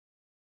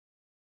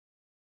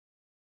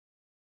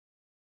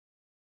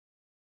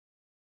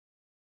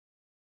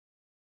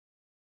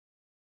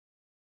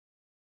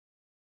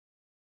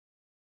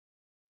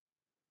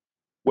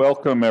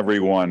Welcome,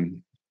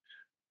 everyone.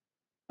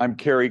 I'm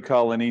Kerry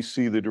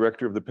Colanisi, the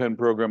director of the Penn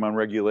Program on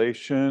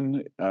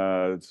Regulation.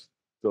 It's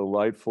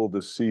delightful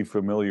to see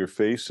familiar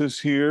faces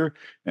here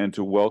and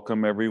to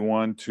welcome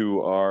everyone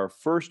to our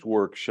first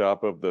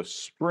workshop of the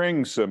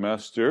spring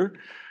semester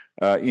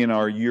in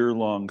our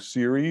year-long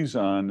series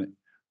on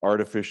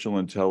artificial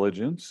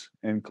intelligence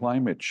and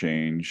climate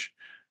change,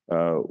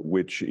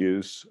 which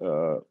is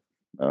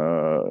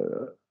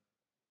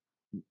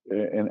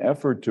an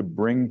effort to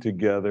bring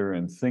together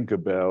and think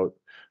about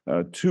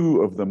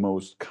two of the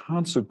most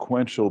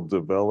consequential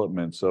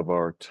developments of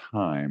our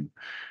time,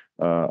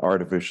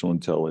 artificial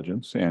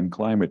intelligence and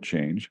climate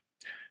change.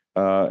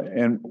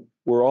 And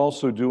we're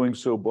also doing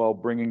so while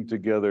bringing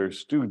together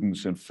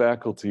students and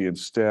faculty and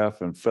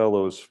staff and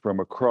fellows from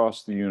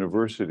across the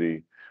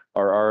university.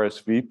 Our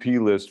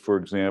RSVP list, for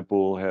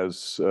example,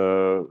 has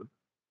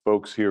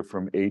folks here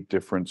from 8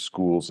 different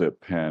schools at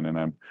Penn, and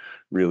I'm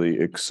really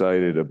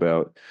excited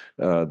about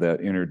that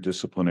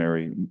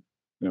interdisciplinary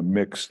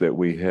mix that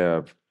we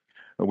have.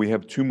 We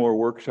have 2 more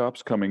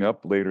workshops coming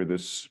up later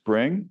this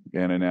spring,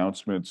 and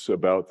announcements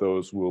about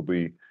those will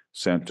be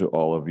sent to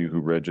all of you who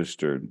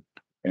registered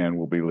and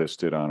will be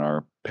listed on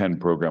our Penn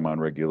Program on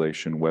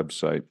Regulation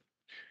website.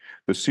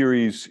 The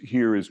series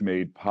here is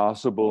made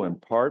possible in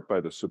part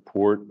by the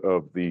support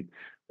of the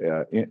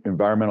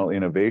Environmental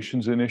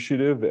Innovations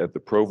Initiative at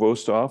the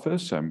Provost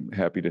Office. I'm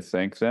happy to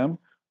thank them.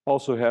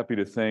 Also happy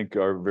to thank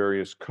our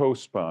various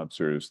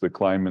co-sponsors, the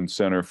Kleinman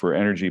Center for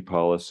Energy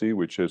Policy,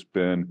 which has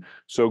been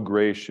so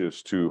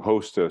gracious to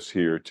host us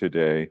here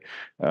today.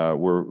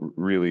 We're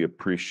really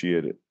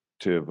appreciative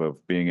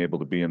of being able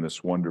to be in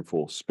this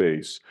wonderful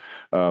space.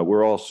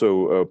 We're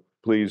also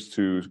pleased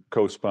to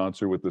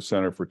co-sponsor with the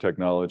Center for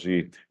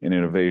Technology and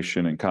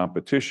Innovation and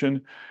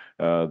Competition,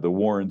 the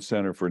Warren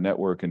Center for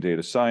Network and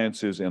Data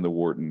Sciences, and the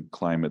Wharton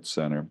Climate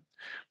Center.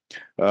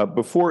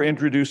 Before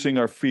introducing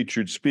our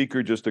featured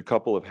speaker, just a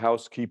couple of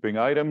housekeeping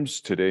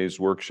items.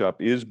 Today's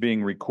workshop is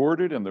being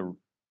recorded, and the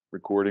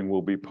recording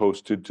will be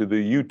posted to the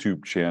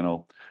YouTube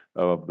channel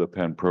of the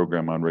Penn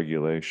Program on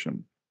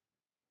Regulation.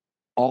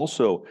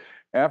 Also,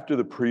 after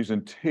the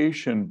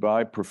presentation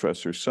by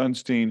Professor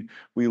Sunstein,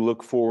 we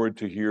look forward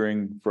to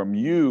hearing from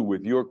you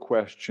with your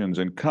questions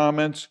and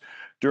comments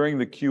during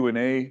the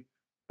Q&A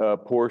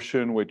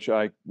portion, which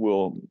I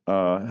will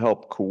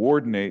help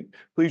coordinate.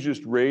 Please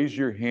just raise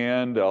your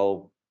hand.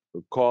 I'll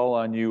call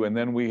on you, and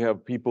then we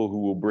have people who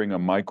will bring a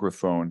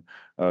microphone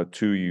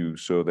to you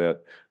so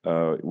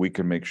that we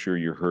can make sure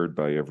you're heard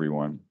by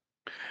everyone.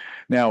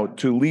 Now,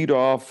 to lead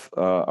off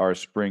our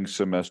spring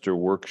semester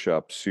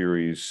workshop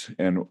series,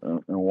 and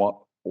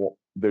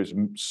there's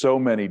so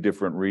many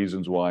different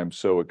reasons why I'm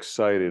so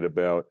excited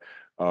about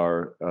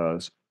our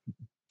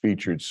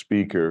featured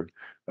speaker.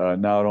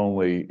 Not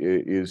only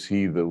is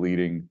he the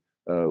leading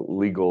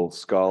legal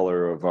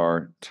scholar of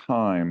our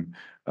time,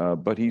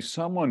 but he's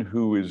someone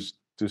who is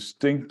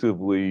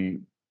distinctively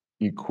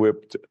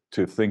equipped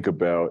to think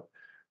about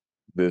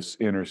this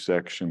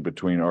intersection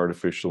between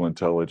artificial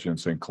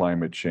intelligence and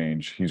climate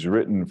change. He's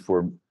written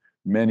for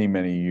many,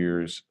 many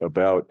years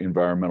about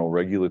environmental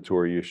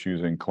regulatory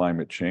issues and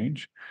climate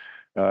change.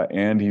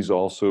 And he's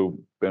also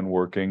been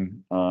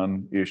working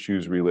on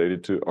issues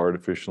related to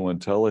artificial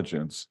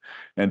intelligence.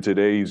 And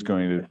today he's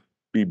going to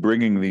be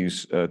bringing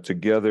these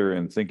together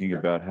and thinking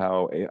about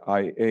how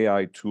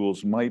AI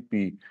tools might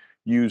be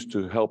used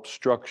to help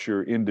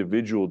structure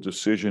individual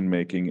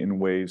decision-making in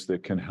ways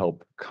that can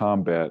help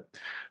combat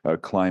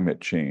climate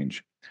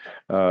change.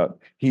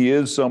 He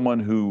is someone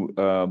who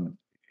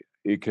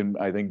it can,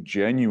 I think,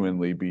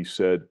 genuinely be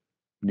said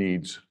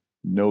needs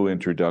no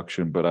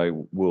introduction, but I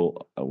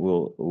will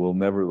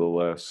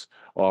nevertheless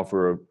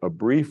offer a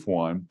brief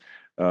one.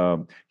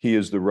 He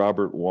is the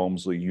Robert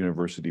Walmsley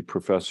University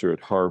Professor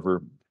at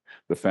Harvard,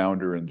 the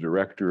founder and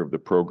director of the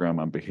program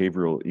on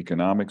behavioral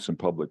economics and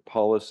public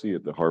policy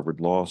at the Harvard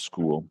Law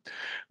School,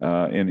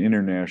 an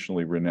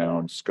internationally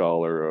renowned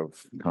scholar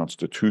of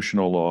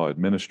constitutional law,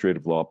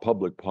 administrative law,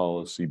 public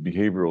policy,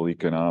 behavioral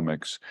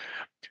economics.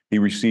 He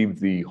received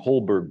the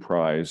Holberg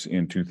Prize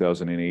in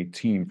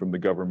 2018 from the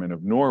government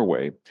of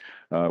Norway,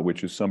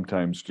 which is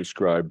sometimes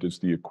described as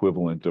the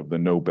equivalent of the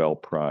Nobel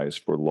Prize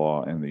for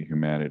Law and the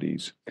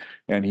Humanities.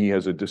 And he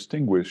has a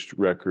distinguished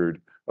record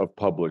of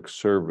public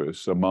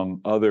service, among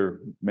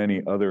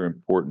many other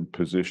important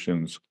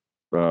positions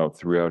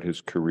throughout his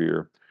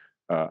career.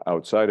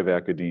 Outside of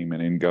academia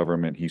and in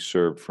government, he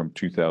served from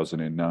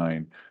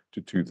 2009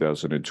 to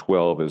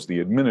 2012 as the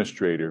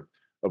administrator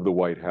of the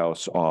White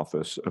House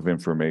Office of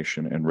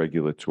Information and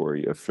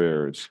Regulatory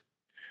Affairs.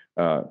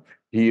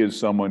 He is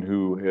someone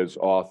who has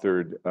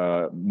authored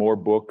more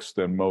books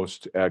than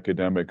most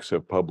academics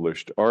have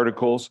published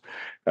articles.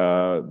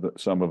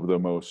 Some of the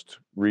most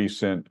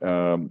recent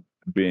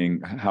being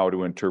How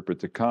to Interpret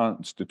the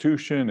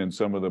Constitution, and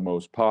some of the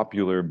most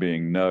popular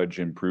being Nudge: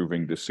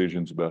 Improving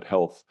Decisions About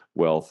Health,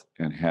 Wealth,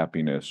 and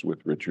Happiness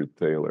with Richard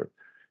Thaler.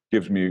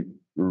 Gives me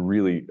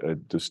really a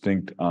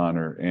distinct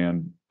honor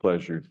and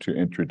pleasure to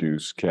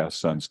introduce Cass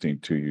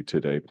Sunstein to you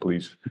today.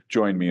 Please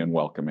join me in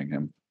welcoming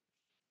him.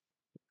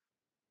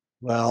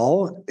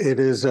 Well, it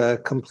is a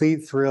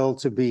complete thrill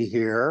to be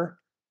here.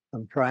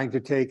 I'm trying to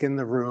take in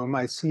the room.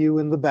 I see you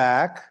in the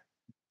back.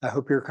 I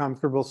hope you're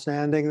comfortable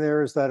standing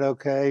there. Is that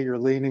okay? You're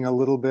leaning a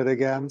little bit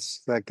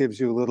against. That gives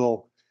you a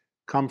little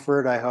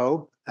comfort, I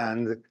hope.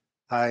 And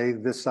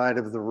this side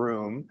of the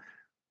room.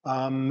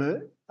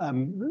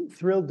 I'm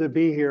thrilled to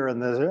be here,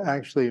 and there's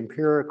actually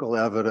empirical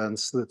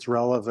evidence that's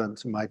relevant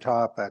to my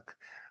topic.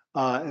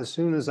 As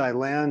soon as I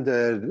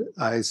landed,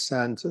 I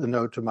sent a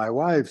note to my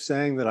wife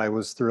saying that I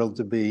was thrilled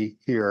to be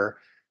here,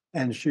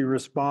 and she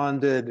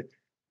responded,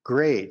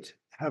 "Great,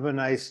 have a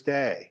nice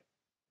day."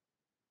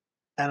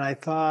 And I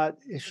thought,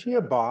 is she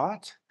a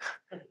bot?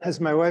 Has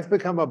my wife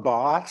become a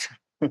bot?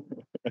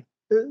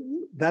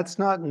 That's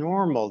not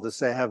normal to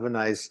say, "Have a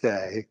nice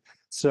day."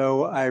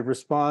 So I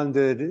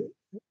responded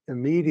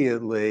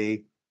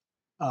immediately,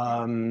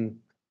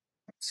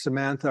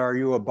 "Samantha, are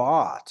you a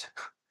bot?"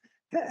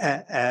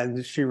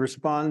 And she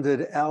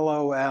responded,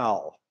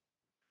 "LOL."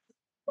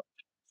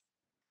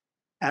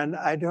 And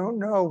I don't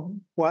know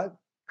what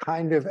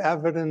kind of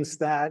evidence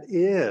that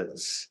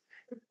is.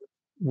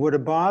 Would a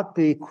bot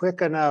be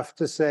quick enough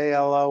to say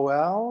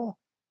LOL?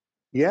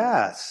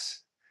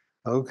 Yes.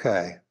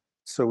 Okay.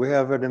 So we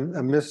have a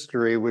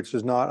mystery which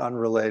is not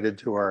unrelated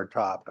to our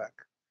topic.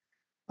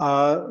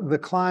 The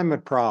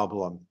climate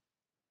problem.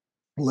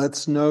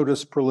 Let's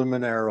notice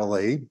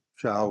preliminarily,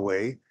 shall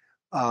we,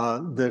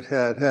 that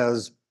it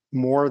has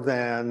more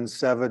than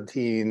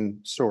 17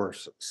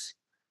 sources.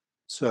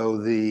 So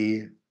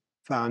the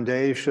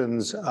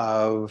foundations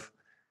of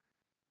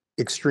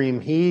extreme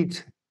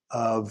heat,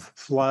 of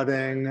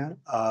flooding,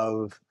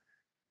 of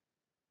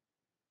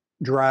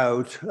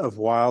drought, of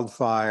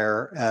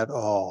wildfire at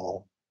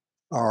all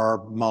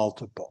are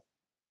multiple.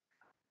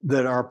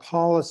 That our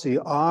policy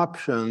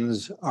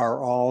options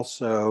are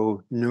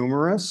also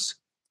numerous,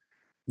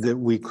 that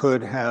we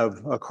could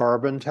have a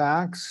carbon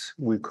tax,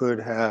 we could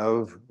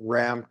have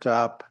ramped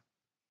up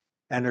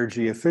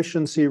energy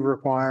efficiency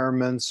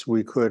requirements,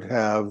 we could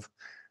have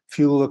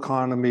fuel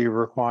economy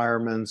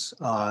requirements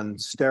on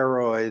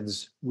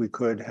steroids, we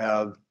could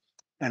have,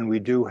 and we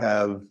do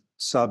have,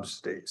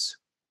 subsidies.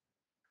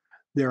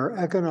 There are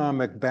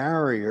economic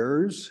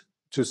barriers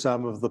to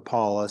some of the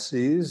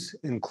policies,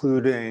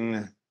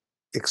 including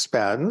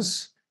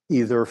expense,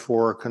 either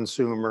for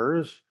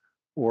consumers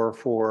or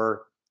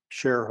for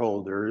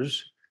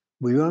shareholders.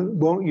 We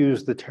won't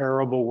use the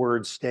terrible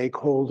word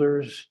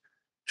stakeholders.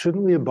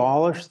 Shouldn't we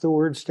abolish the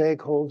word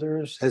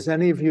stakeholders? Has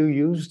any of you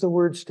used the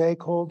word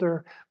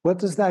stakeholder? What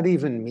does that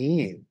even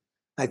mean?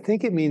 I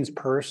think it means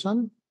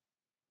person.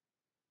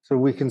 So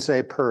we can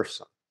say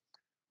person.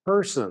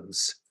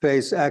 Persons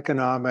face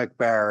economic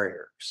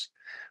barriers.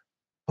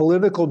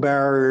 Political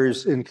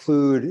barriers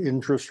include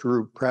interest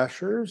group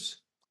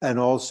pressures and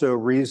also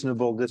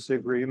reasonable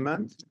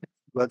disagreement.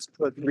 Let's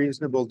put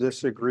reasonable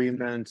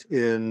disagreement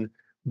in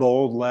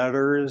bold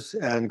letters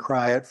and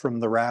cry it from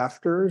the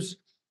rafters.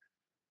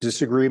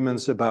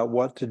 Disagreements about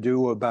what to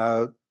do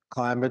about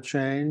climate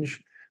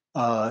change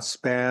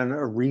span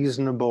a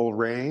reasonable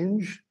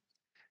range.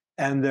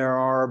 And there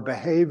are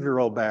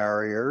behavioral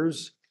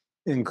barriers,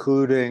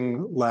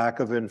 including lack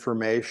of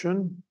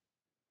information.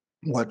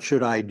 What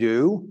should I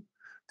do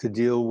to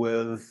deal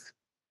with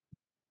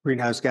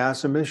greenhouse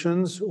gas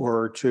emissions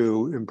or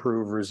to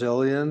improve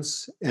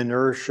resilience?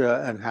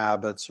 Inertia and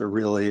habits are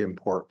really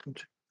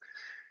important.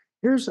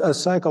 Here's a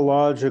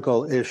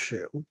psychological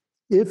issue.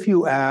 If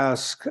you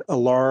ask a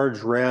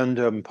large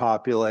random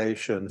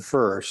population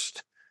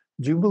first,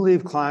 do you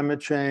believe climate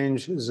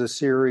change is a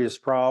serious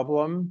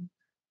problem?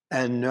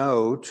 And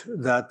note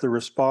that the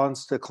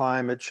response to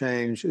climate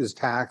change is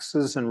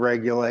taxes and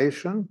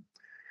regulation.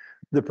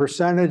 The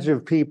percentage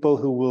of people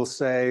who will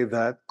say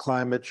that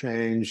climate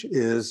change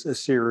is a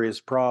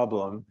serious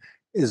problem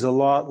is a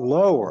lot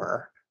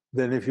lower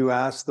than if you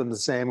ask them the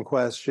same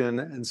question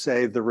and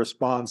say the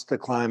response to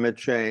climate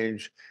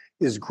change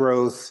is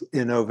growth,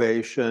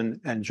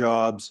 innovation, and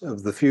jobs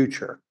of the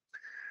future.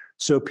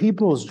 So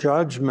people's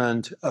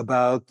judgment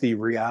about the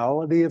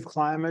reality of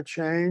climate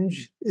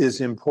change is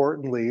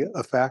importantly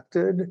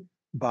affected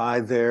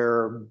by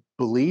their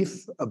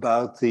belief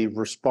about the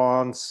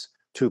response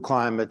to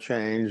climate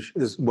change,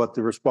 is what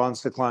the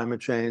response to climate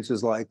change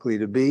is likely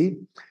to be,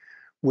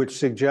 which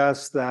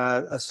suggests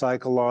that a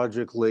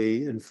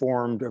psychologically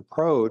informed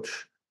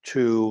approach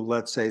to,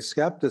 let's say,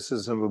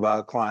 skepticism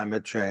about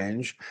climate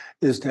change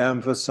is to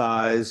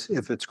emphasize,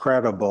 if it's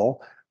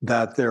credible,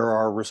 that there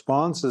are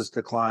responses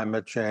to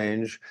climate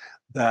change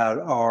that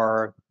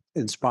are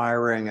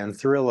inspiring and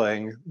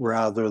thrilling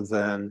rather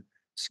than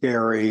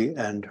scary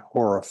and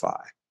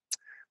horrifying.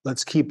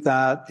 Let's keep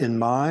that in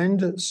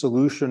mind.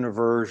 Solution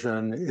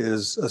aversion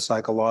is a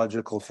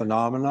psychological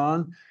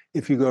phenomenon.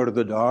 If you go to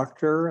the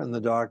doctor and the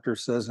doctor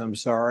says, "I'm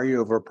sorry, you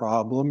have a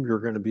problem, you're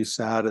going to be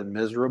sad and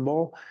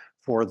miserable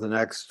for the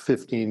next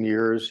 15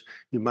 years,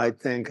 you might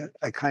think,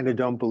 "I kind of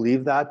don't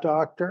believe that,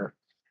 doctor."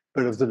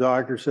 But if the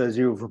doctor says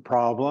you have a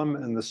problem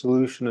and the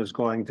solution is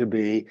going to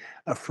be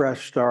a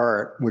fresh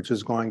start, which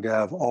is going to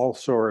have all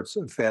sorts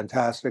of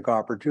fantastic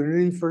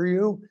opportunity for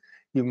you,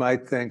 you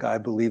might think I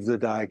believe the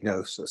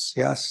diagnosis.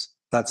 Yes,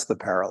 that's the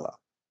parallel.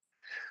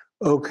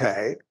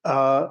 Okay,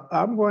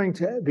 I'm going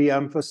to be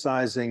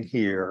emphasizing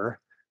here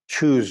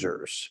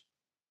choosers.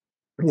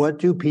 What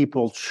do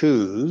people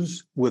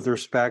choose with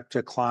respect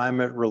to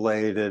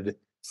climate-related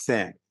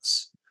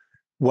things?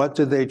 What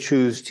do they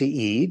choose to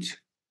eat?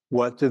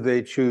 What do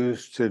they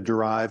choose to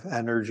derive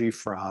energy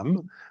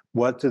from?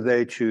 What do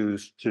they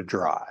choose to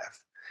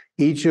drive?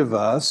 Each of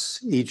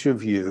us, each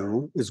of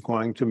you, is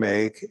going to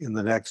make in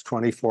the next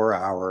 24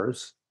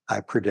 hours,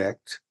 I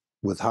predict,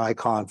 with high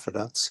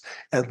confidence,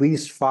 at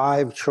least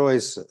 5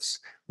 choices,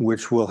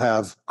 which will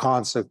have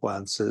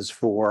consequences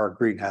for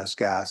greenhouse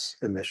gas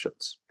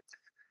emissions.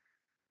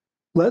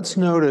 Let's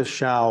notice,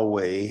 shall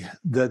we,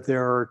 that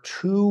there are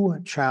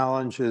 2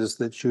 challenges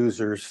that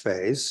choosers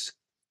face.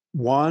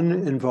 One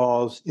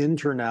involves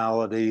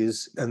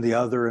internalities and the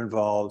other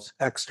involves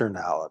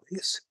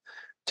externalities.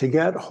 To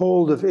get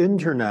hold of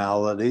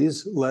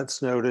internalities,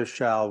 let's notice,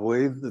 shall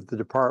we, that the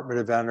Department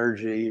of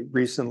Energy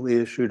recently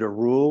issued a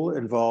rule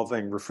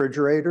involving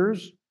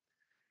refrigerators,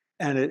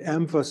 and it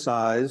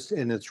emphasized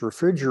in its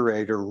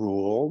refrigerator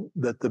rule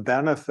that the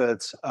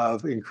benefits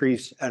of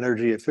increased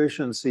energy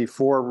efficiency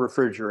for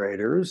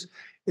refrigerators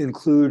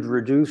include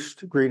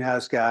reduced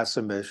greenhouse gas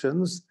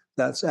emissions,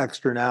 that's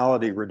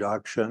externality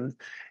reduction,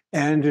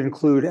 and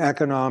include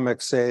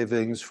economic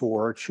savings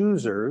for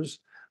choosers.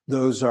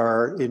 Those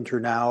are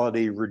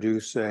internality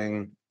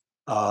reducing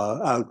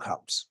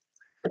outcomes.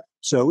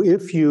 So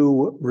if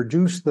you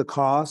reduce the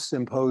costs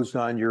imposed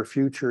on your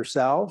future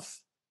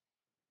self,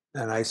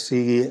 and I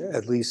see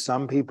at least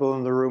some people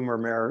in the room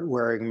are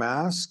wearing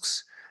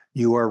masks,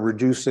 you are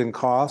reducing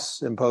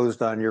costs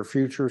imposed on your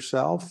future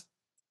self.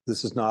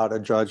 This is not a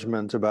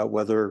judgment about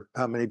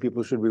how many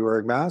people should be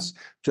wearing masks,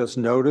 just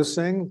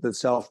noticing that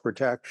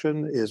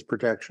self-protection is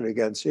protection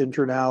against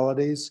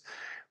internalities,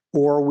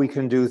 or we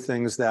can do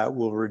things that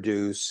will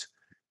reduce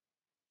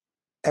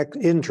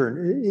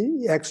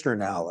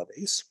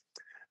externalities.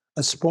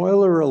 A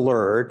spoiler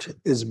alert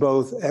is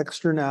both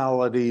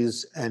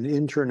externalities and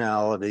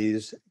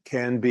internalities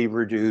can be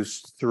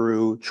reduced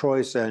through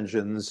choice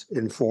engines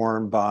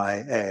informed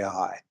by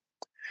AI.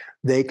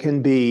 They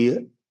can be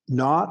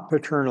not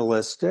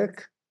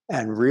paternalistic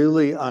and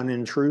really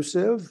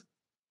unintrusive,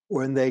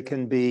 when they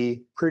can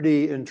be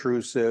pretty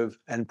intrusive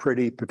and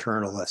pretty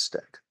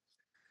paternalistic.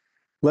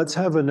 Let's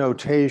have a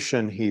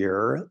notation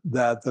here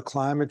that the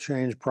climate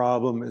change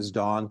problem is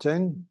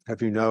daunting.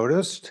 Have you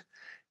noticed?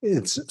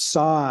 Its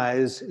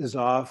size is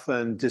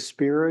often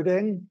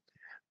dispiriting,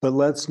 but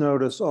let's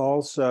notice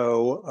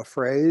also a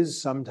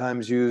phrase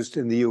sometimes used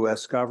in the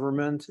US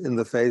government in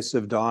the face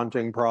of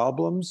daunting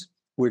problems,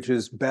 which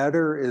is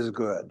better is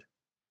good.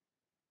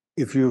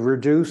 If you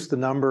reduce the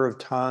number of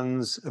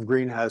tons of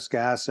greenhouse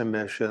gas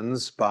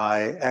emissions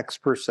by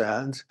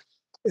X%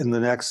 in the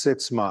next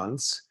 6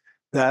 months,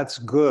 that's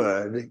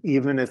good,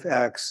 even if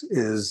X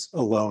is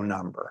a low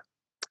number.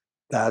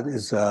 That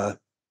is a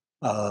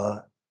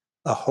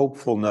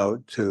hopeful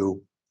note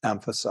to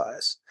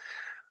emphasize.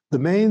 The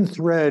main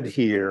thread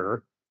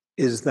here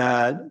is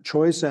that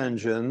choice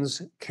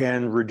engines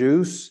can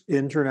reduce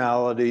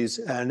internalities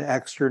and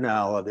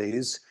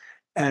externalities,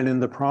 and in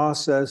the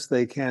process,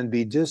 they can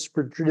be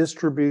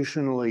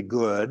distributionally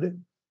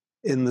good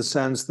in the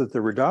sense that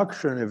the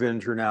reduction of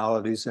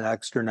internalities and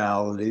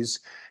externalities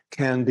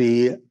can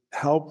be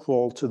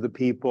helpful to the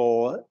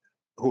people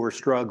who are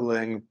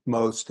struggling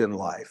most in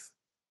life.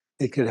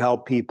 It could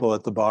help people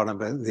at the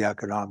bottom of the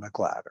economic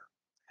ladder.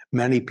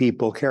 Many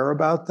people care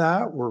about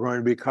that. We're going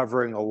to be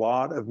covering a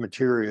lot of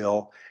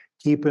material.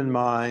 Keep in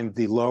mind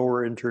the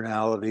lower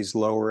internalities,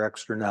 lower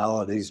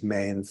externalities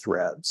main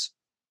threads.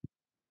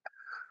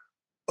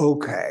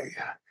 Okay,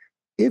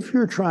 if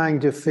you're trying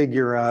to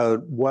figure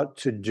out what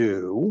to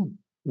do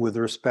with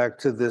respect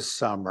to this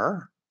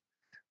summer,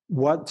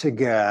 what to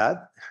get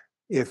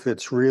if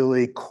it's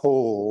really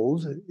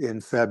cold in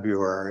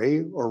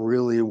February or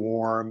really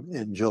warm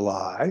in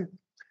July,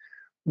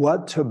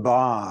 what to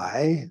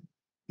buy,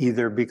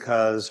 either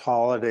because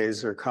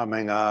holidays are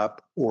coming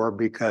up or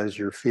because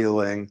you're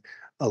feeling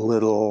a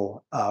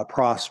little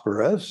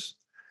prosperous,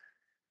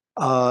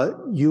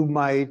 you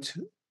might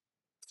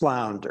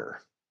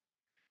flounder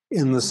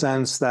in the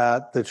sense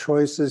that the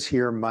choices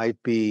here might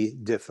be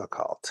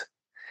difficult.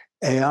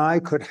 AI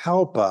could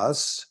help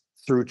us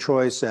through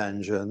choice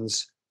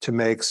engines to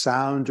make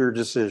sounder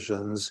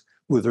decisions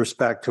with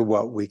respect to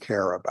what we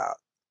care about.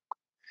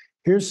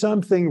 Here's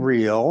something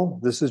real.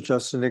 This is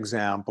just an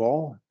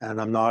example,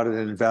 and I'm not an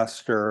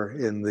investor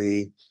in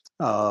the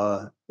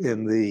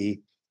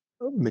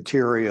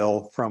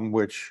material from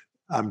which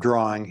I'm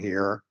drawing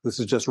here.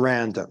 This is just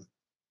random.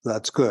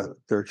 That's good.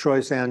 There are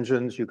choice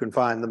engines. You can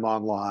find them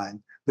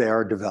online. They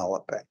are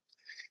developing.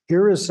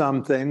 Here is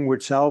something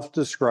which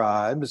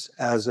self-describes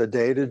as a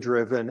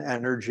data-driven,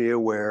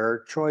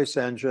 energy-aware choice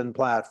engine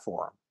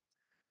platform,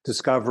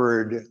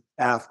 discovered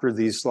after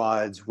these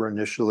slides were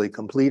initially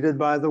completed,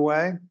 by the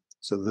way.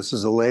 So this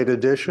is a late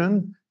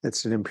edition.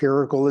 It's an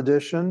empirical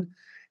edition.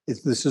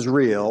 This is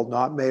real,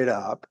 not made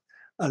up.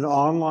 an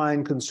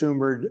online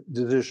consumer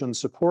decision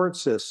support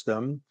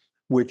system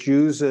which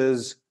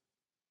uses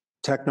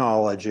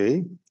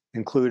technology,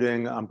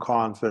 including, I'm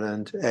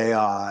confident,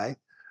 AI,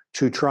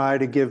 to try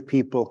to give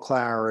people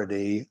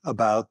clarity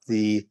about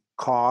the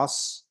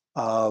costs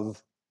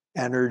of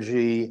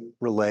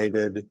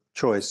energy-related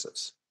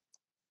choices.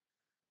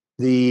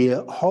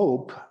 The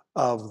hope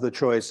of the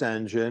choice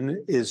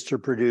engine is to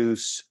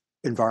produce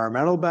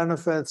environmental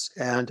benefits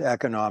and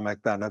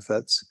economic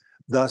benefits,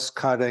 thus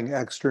cutting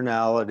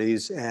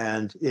externalities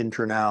and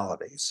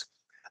internalities.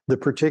 The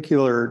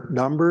particular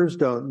numbers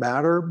don't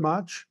matter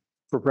much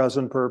for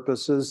present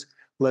purposes.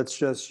 Let's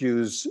just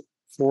use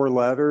 4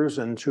 letters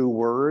and 2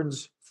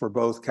 words for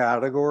both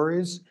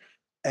categories.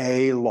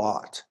 A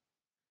lot.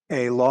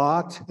 A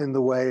lot in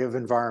the way of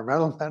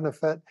environmental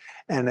benefit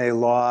and a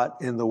lot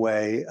in the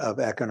way of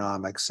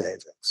economic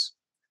savings.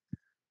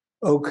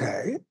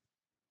 Okay,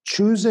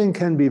 choosing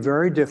can be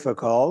very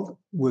difficult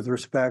with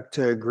respect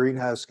to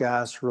greenhouse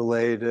gas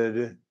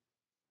related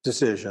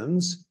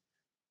decisions,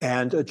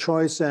 and a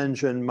choice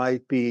engine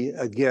might be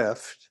a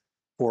gift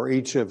for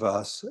each of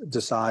us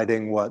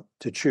deciding what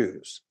to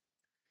choose.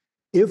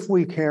 If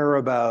we care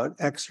about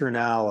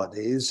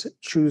externalities,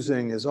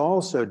 choosing is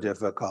also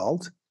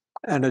difficult,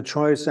 and a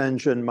choice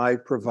engine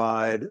might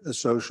provide a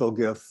social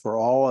gift for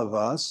all of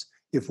us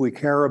if we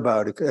care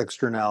about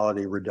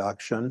externality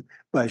reduction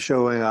by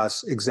showing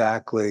us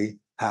exactly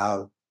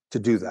how to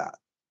do that.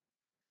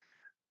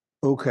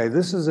 Okay,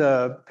 this is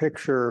a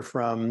picture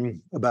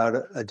from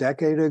about a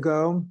decade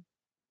ago,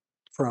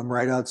 from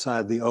right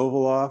outside the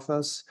Oval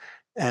Office.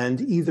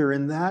 And either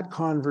in that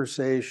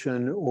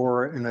conversation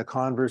or in a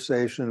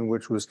conversation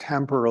which was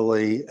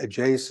temporally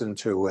adjacent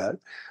to it,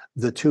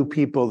 the 2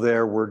 people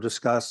there were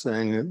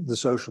discussing the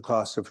social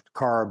cost of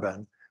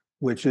carbon,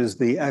 which is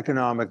the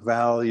economic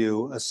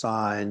value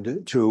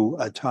assigned to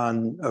a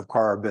ton of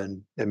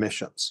carbon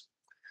emissions.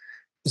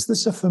 Is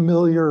this a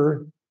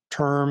familiar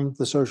term,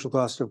 the social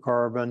cost of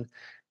carbon?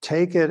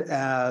 Take it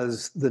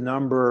as the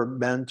number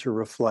meant to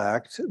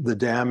reflect the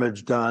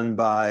damage done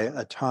by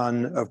a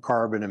ton of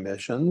carbon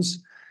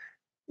emissions.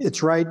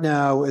 It's right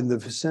now in the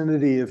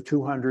vicinity of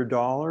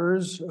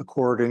 $200,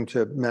 according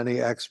to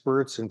many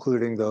experts,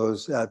 including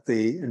those at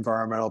the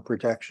Environmental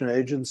Protection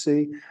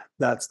Agency.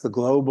 That's the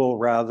global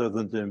rather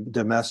than the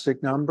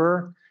domestic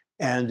number.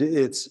 And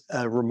it's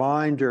a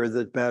reminder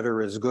that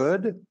better is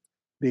good,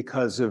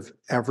 because if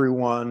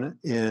everyone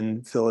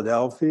in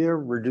Philadelphia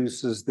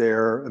reduces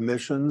their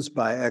emissions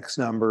by X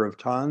number of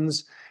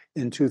tons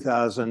in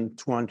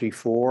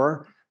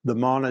 2024, the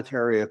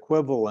monetary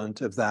equivalent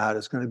of that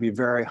is going to be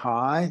very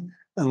high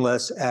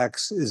unless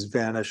X is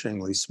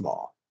vanishingly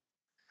small.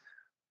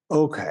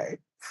 Okay,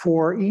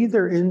 for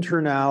either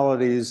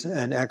internalities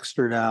and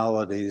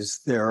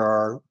externalities, there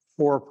are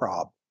 4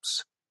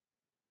 problems.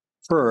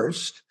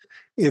 First,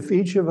 if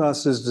each of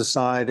us is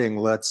deciding,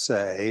 let's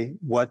say,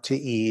 what to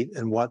eat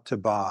and what to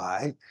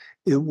buy,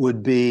 it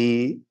would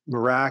be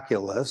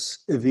miraculous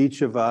if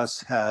each of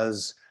us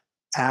has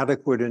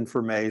adequate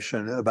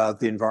information about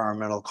the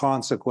environmental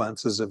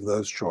consequences of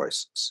those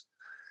choices.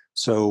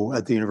 So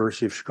at the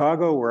University of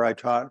Chicago, where I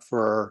taught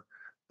for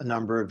a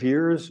number of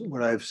years,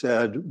 what I've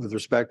said with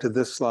respect to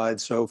this slide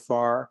so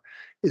far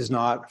is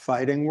not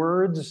fighting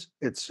words,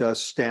 it's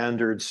just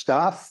standard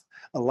stuff,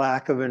 a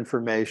lack of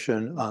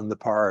information on the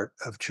part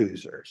of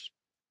choosers.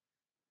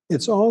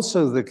 It's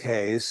also the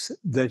case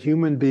that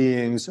human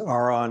beings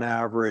are on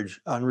average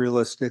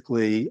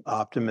unrealistically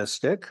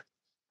optimistic,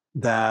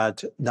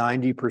 that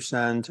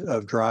 90%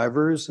 of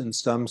drivers in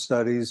some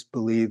studies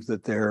believe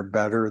that they're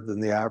better than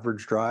the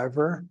average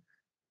driver,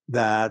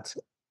 that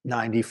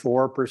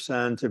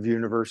 94% of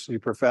university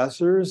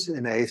professors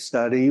in a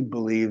study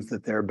believe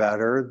that they're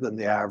better than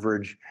the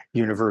average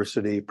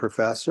university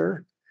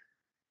professor,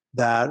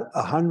 that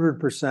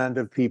 100%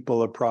 of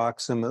people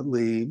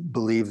approximately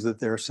believe that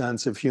their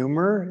sense of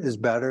humor is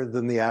better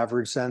than the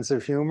average sense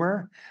of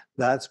humor.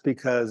 That's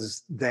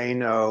because they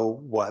know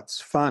what's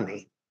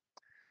funny.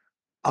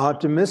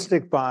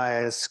 Optimistic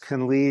bias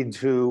can lead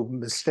to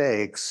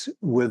mistakes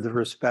with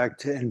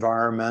respect to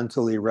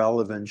environmentally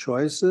relevant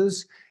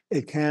choices.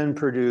 It can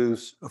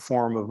produce a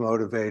form of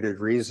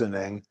motivated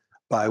reasoning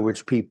by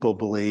which people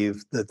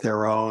believe that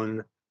their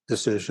own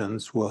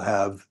decisions will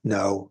have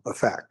no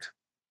effect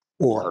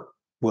or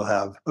will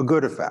have a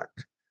good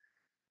effect.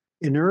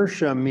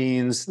 Inertia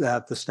means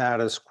that the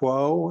status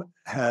quo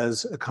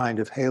has a kind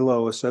of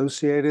halo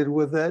associated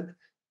with it,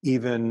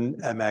 even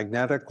a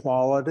magnetic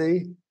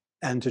quality.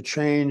 And to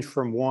change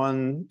from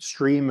one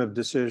stream of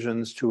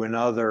decisions to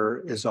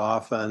another is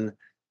often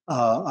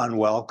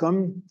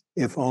unwelcome,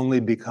 if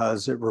only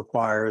because it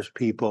requires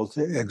people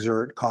to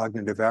exert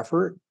cognitive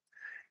effort.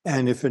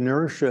 And if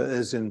inertia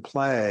is in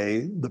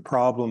play, the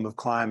problem of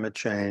climate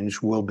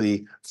change will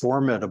be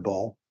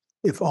formidable,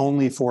 if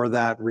only for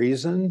that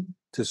reason.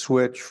 To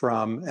switch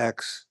from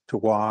X to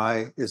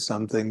Y is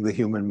something the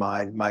human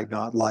mind might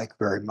not like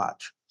very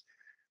much.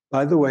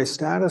 By the way,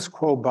 status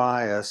quo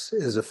bias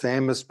is a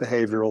famous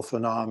behavioral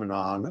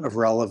phenomenon of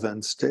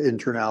relevance to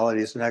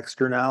internalities and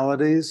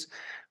externalities.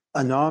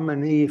 a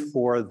nominee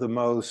for the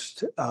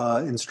most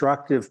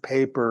instructive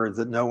paper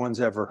that no one's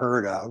ever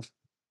heard of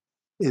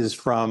is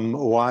from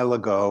a while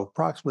ago,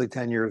 approximately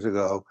 10 years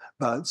ago,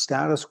 about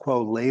status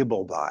quo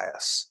label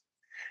bias.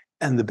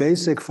 And the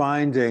basic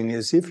finding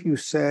is if you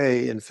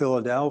say in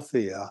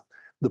Philadelphia,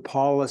 the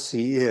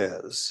policy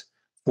is,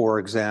 for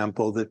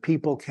example, that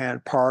people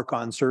can't park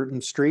on certain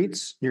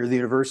streets near the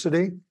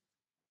university,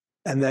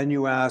 and then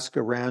you ask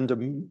a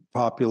random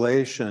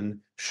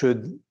population,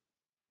 should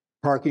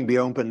parking be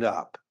opened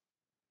up?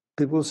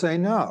 People will say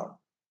no,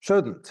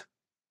 shouldn't.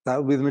 That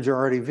would be the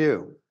majority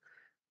view.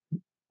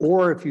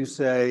 Or if you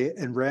say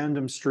in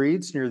random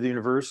streets near the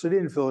university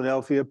in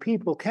Philadelphia,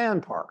 people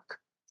can park.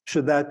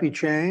 Should that be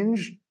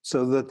changed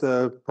so that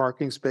the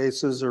parking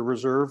spaces are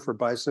reserved for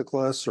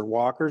bicyclists or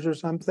walkers or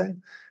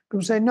something?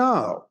 People say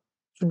no,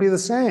 it should be the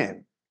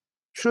same.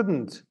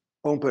 Shouldn't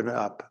open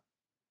up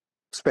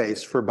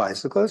space for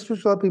bicyclists,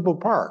 just let people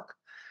park.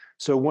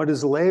 So what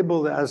is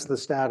labeled as the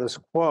status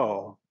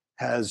quo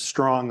has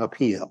strong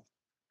appeal.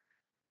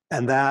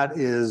 And that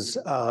is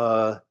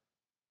a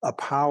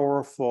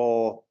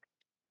powerful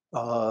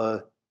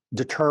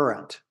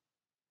deterrent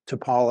to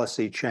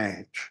policy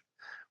change.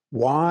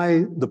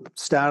 Why the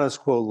status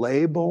quo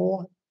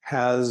label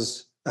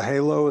has a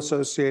halo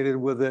associated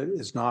with it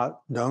is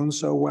not known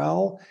so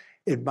well.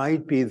 It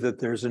might be that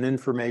there's an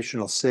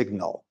informational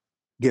signal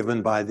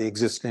given by the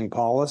existing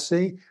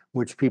policy,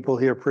 which people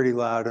hear pretty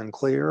loud and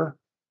clear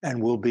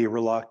and will be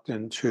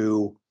reluctant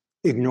to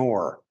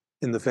ignore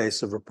in the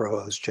face of a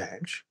proposed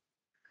change.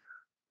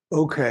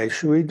 Okay,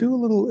 should we do a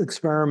little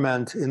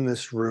experiment in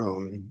this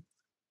room?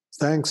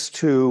 Thanks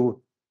to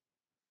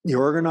the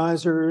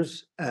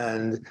organizers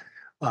and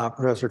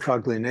Professor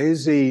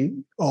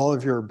Toglianese, all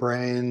of your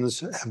brains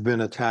have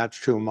been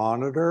attached to a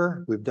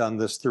monitor. We've done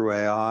this through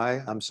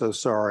AI. I'm so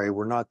sorry,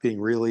 we're not being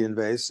really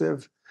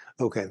invasive.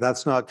 Okay,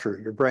 that's not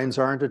true. Your brains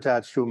aren't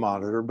attached to a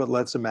monitor, but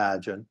let's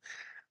imagine.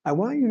 I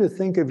want you to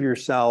think of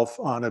yourself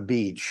on a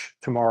beach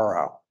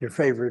tomorrow, your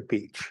favorite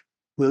beach.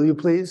 Will you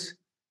please?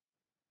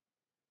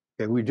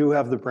 Okay, we do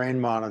have the brain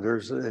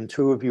monitors, and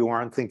two of you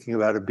aren't thinking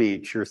about a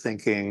beach. You're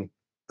thinking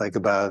like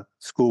about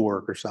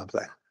schoolwork or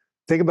something.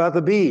 Think about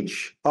the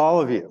beach, all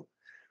of you.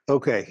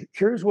 Okay,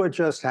 here's what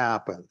just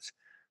happened.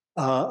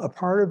 A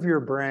part of your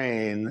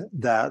brain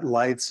that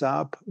lights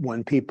up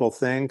when people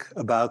think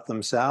about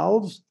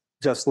themselves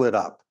just lit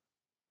up.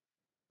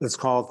 Let's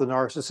call it the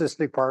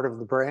narcissistic part of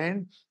the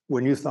brain.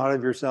 When you thought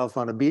of yourself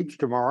on a beach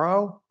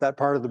tomorrow, that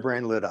part of the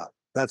brain lit up.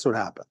 That's what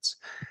happens.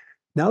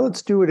 Now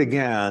let's do it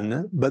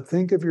again, but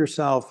think of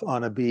yourself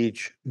on a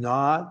beach,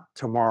 not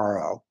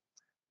tomorrow,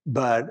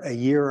 but a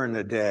year and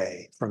a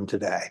day from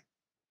today,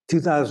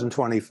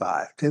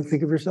 2025.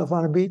 Think of yourself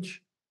on a beach,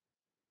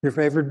 your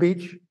favorite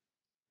beach.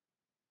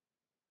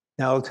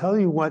 Now I'll tell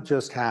you what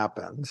just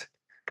happened.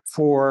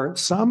 For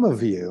some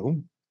of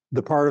you,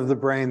 the part of the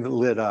brain that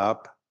lit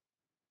up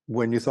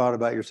when you thought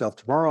about yourself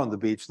tomorrow on the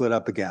beach lit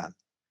up again.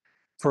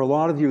 For a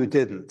lot of you, it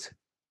didn't.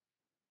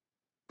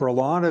 For a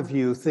lot of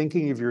you,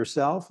 thinking of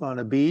yourself on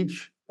a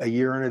beach a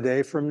year and a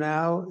day from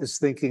now is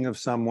thinking of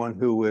someone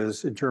who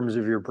is, in terms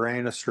of your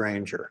brain, a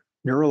stranger,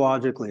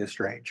 neurologically a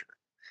stranger.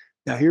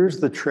 Now,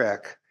 here's the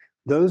trick.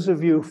 Those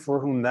of you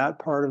for whom that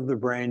part of the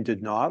brain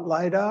did not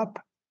light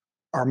up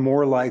are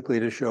more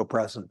likely to show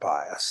present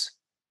bias.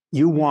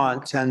 You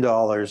want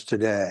 $10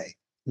 today,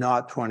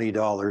 not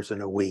 $20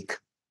 in a week.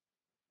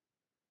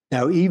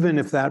 Now, even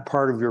if that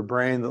part of your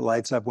brain that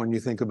lights up when you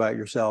think about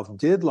yourself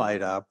did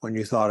light up when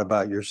you thought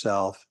about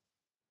yourself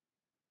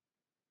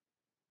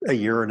a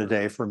year and a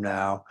day from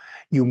now,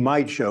 you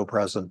might show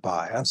present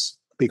bias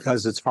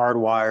because it's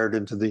hardwired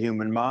into the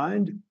human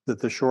mind that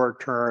the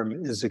short term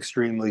is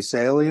extremely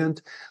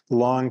salient, the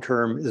long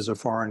term is a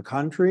foreign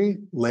country,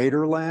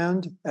 later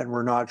land, and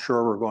we're not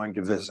sure we're going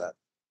to visit.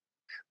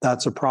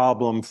 That's a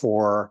problem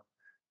for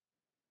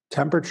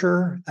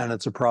temperature, and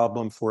it's a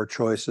problem for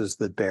choices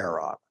that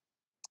bear on.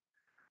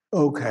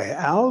 Okay,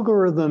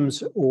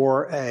 algorithms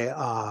or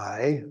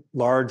AI,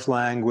 large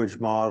language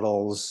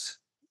models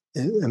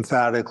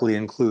emphatically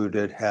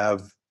included,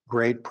 have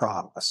great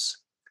promise.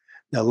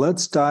 Now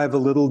let's dive a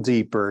little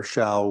deeper,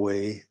 shall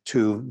we,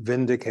 to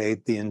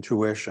vindicate the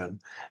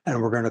intuition.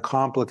 And we're going to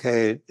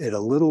complicate it a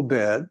little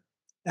bit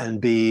and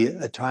be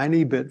a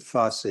tiny bit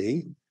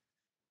fussy.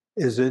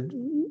 Is it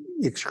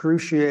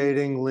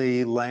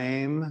excruciatingly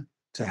lame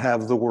to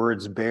have the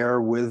words "bear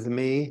with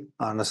me"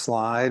 on a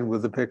slide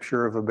with a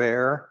picture of a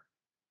bear?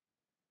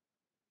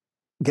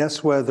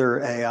 Guess whether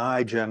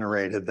AI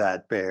generated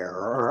that bear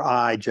or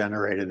I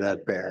generated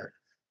that bear.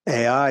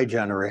 AI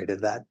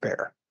generated that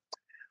bear.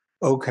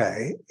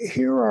 Okay,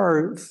 here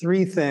are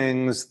three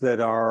things that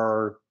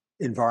are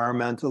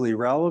environmentally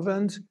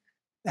relevant,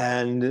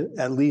 and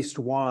at least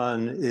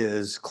one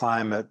is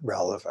climate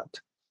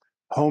relevant.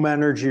 Home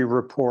energy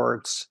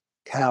reports,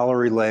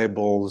 calorie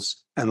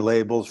labels, and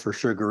labels for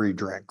sugary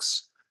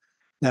drinks.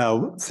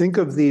 Now, think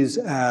of these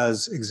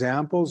as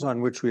examples on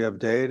which we have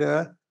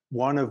data,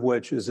 one of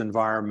which is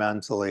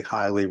environmentally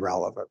highly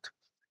relevant.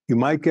 You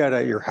might get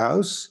at your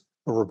house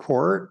a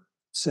report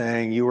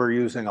saying you are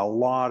using a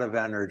lot of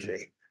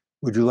energy.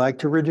 Would you like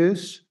to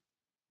reduce?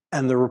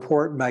 And the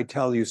report might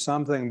tell you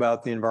something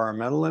about the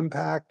environmental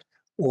impact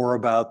or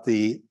about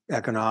the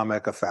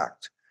economic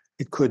effect.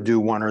 It could do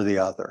one or the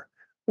other.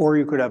 Or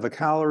you could have a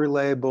calorie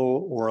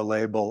label or a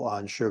label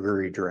on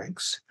sugary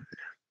drinks.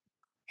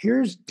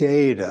 Here's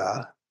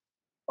data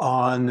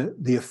on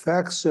the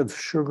effects of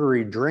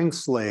sugary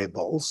drinks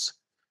labels,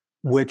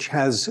 which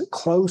has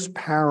close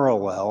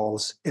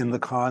parallels in the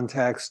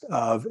context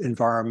of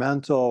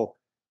environmental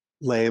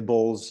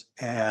labels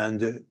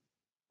and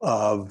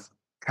of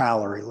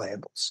calorie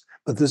labels.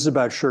 But this is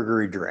about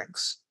sugary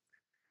drinks.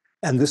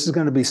 And this is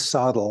going to be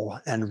subtle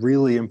and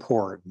really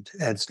important.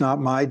 It's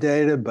not my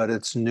data, but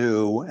it's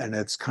new and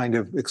it's kind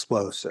of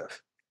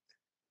explosive.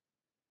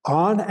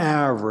 On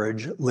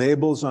average,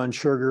 labels on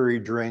sugary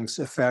drinks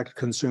affect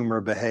consumer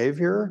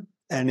behavior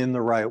and in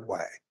the right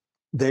way.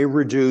 They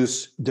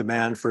reduce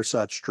demand for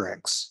such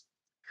drinks.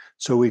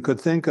 So we could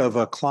think of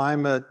a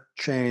climate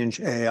change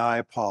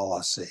AI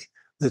policy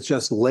that's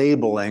just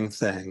labeling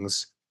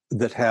things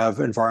that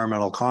have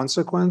environmental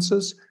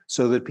consequences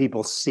so that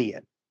people see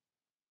it.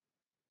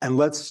 And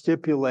let's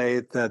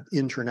stipulate that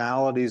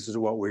internalities is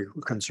what we're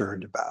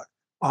concerned about.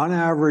 On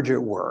average, it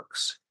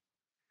works.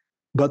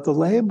 But the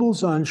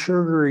labels on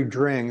sugary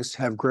drinks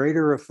have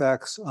greater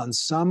effects on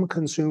some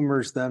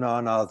consumers than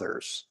on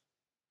others.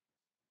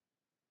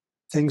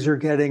 Things are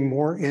getting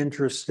more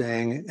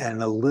interesting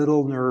and a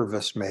little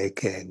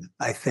nervous-making,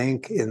 I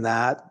think, in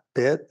that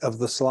bit of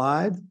the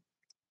slide.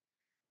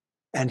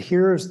 And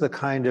here's the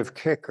kind of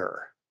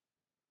kicker.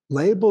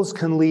 Labels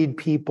can lead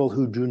people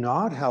who do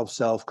not have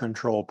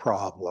self-control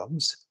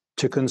problems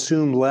to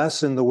consume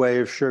less in the way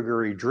of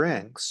sugary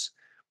drinks,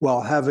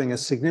 while having a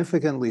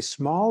significantly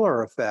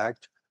smaller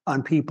effect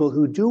on people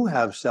who do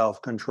have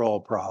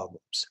self-control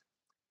problems.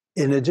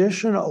 In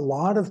addition, a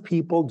lot of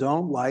people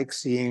don't like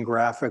seeing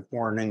graphic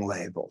warning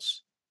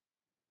labels.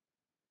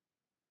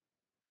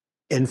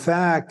 In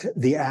fact,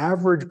 the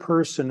average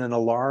person in a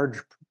large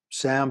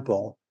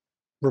sample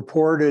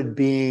reported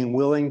being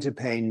willing to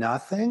pay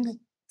nothing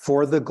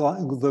for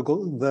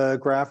the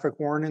graphic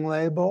warning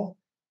label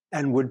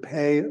and would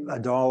pay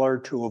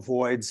 $1 to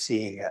avoid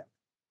seeing it.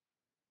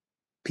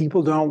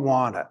 People don't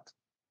want it.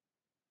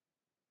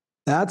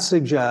 That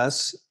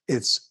suggests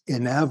it's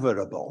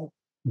inevitable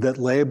that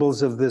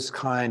labels of this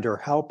kind are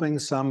helping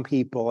some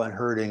people and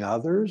hurting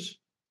others.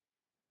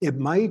 It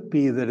might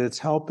be that it's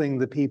helping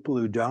the people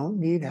who don't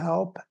need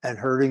help and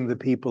hurting the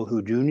people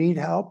who do need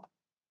help.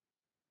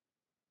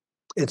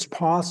 It's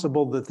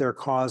possible that they're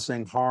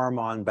causing harm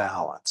on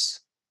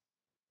balance.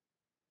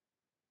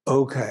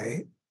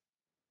 Okay.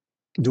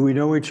 Do we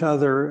know each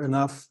other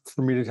enough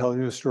for me to tell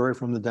you a story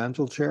from the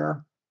dental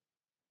chair?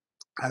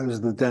 I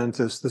was the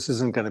dentist. This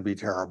isn't going to be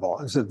terrible.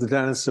 I was at the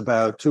dentist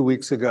about 2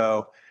 weeks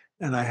ago,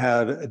 and I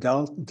had a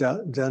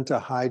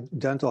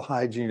dental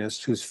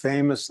hygienist who's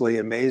famously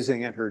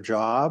amazing at her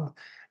job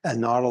and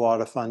not a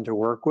lot of fun to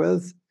work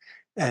with.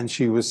 And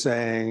she was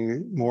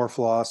saying, more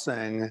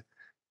flossing,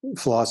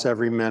 floss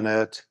every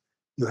minute.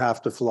 You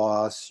have to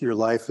floss. Your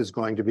life is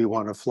going to be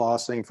one of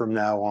flossing from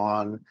now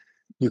on.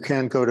 You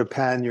can't go to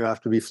pen. You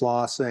have to be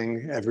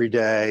flossing every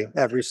day,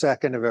 every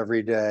second of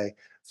every day.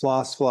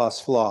 Floss, floss,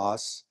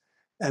 floss.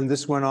 And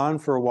this went on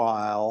for a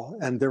while.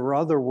 And there were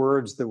other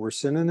words that were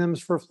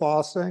synonyms for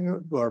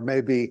flossing, or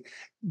maybe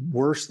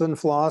worse than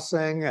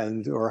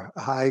flossing or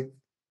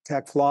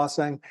high-tech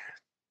flossing.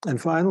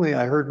 And finally,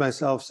 I heard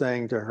myself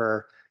saying to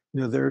her,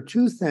 there are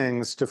two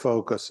things to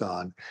focus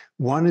on.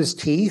 One is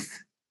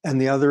teeth, and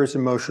the other is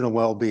emotional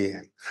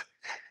well-being.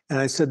 And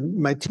I said,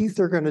 my teeth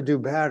are going to do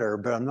better,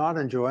 but I'm not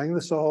enjoying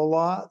this a whole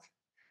lot.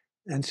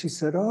 And she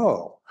said,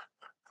 oh,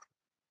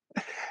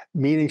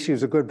 meaning she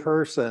was a good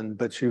person,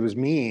 but she was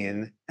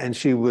mean, and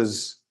she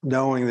was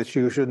knowing that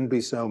she shouldn't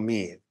be so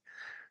mean.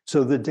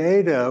 So the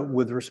data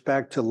with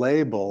respect to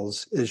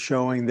labels is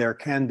showing there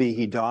can be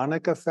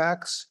hedonic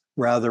effects,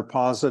 rather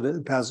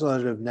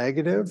positive,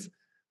 negative,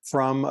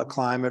 from a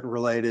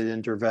climate-related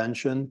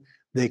intervention.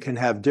 They can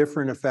have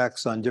different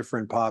effects on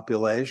different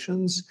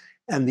populations,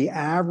 and the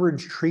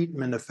average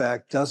treatment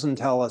effect doesn't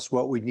tell us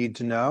what we need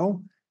to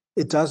know.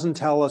 It doesn't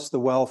tell us the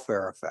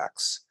welfare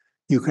effects.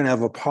 You can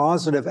have a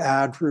positive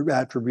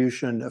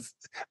attribution of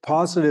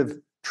positive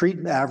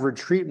average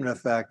treatment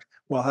effect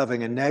while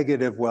having a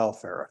negative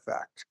welfare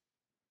effect.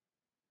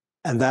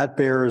 And that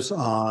bears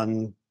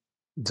on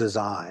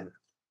design.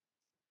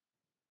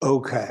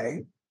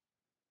 Okay,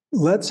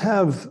 let's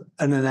have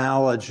an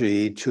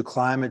analogy to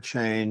climate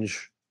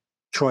change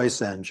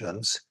choice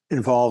engines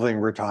involving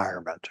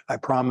retirement. I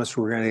promise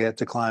we're going to get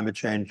to climate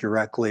change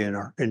directly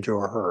into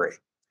a hurry.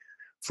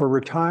 For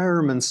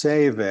retirement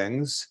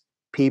savings,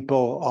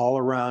 people all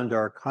around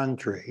our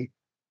country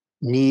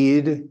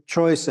need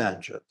choice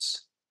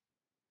engines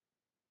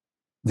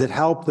that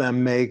help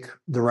them make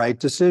the right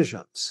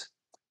decisions.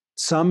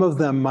 Some of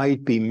them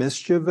might be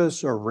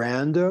mischievous or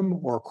random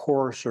or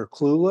coarse or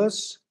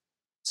clueless.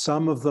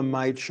 Some of them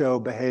might show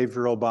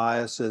behavioral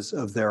biases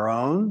of their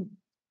own.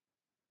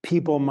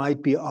 People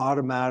might be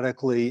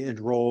automatically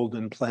enrolled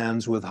in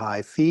plans with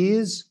high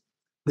fees.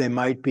 They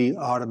might be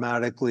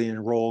automatically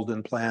enrolled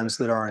in plans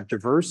that aren't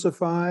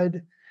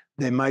diversified.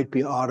 They might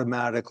be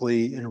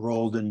automatically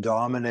enrolled in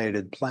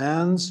dominated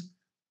plans,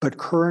 but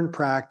current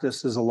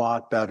practice is a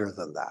lot better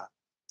than that.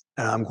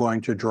 And I'm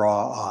going to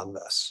draw on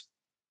this.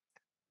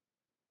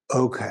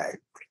 Okay,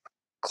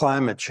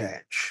 climate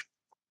change.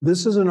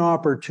 This is an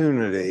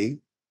opportunity,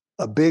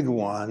 a big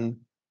one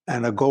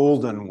and a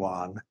golden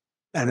one,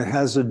 and it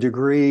has a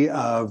degree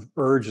of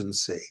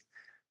urgency,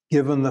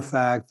 given the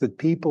fact that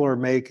people are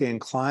making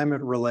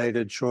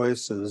climate-related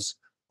choices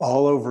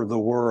all over the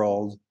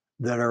world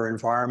that are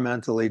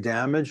environmentally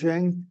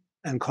damaging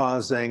and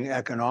causing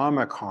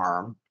economic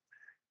harm,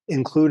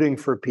 including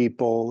for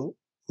people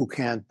who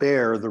can't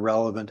bear the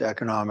relevant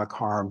economic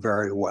harm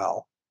very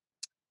well.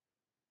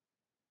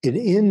 In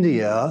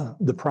India,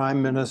 the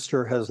Prime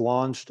Minister has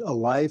launched a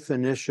life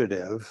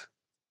initiative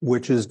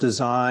which is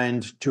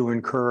designed to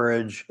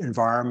encourage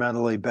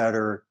environmentally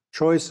better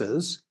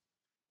choices,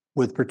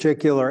 with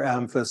particular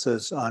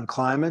emphasis on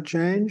climate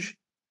change.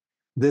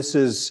 This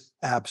is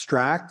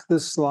abstract,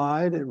 this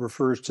slide. It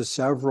refers to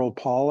several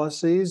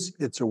policies.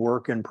 It's a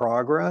work in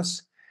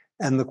progress.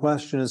 And the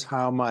question is,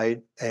 how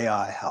might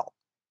AI help?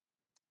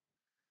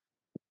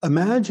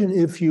 Imagine,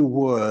 if you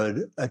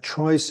would, a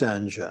choice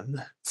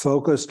engine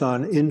focused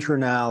on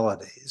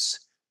internalities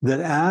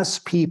that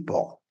asks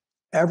people,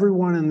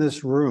 everyone in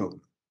this room,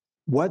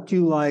 what do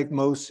you like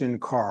most in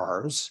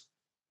cars?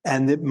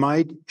 And it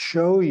might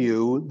show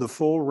you the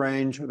full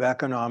range of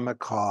economic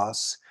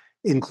costs,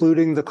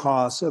 including the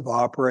costs of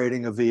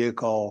operating a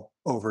vehicle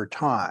over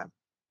time.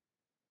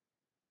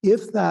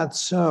 If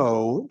that's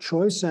so,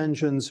 choice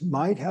engines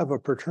might have a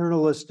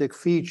paternalistic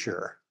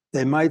feature.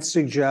 They might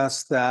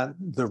suggest that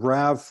the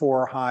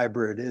RAV4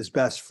 hybrid is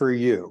best for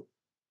you.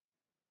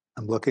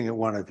 I'm looking at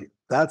one of you.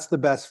 That's the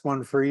best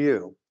one for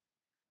you.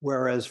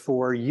 Whereas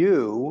for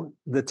you,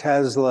 the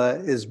Tesla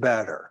is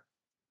better,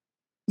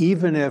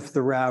 even if the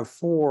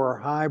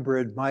RAV4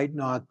 hybrid might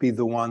not be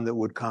the one that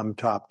would come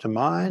top to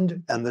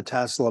mind, and the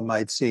Tesla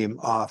might seem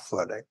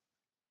off-putting.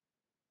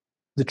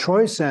 The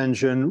choice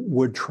engine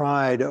would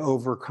try to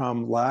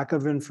overcome lack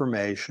of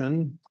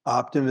information,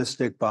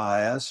 optimistic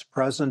bias,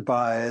 present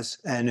bias,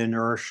 and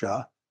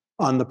inertia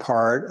on the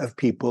part of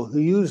people who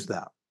use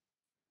them.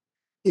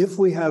 If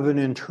we have an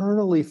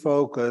internally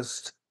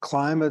focused,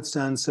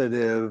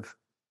 climate-sensitive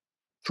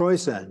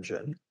choice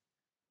engine,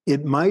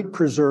 it might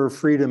preserve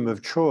freedom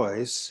of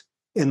choice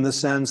in the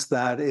sense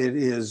that it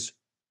is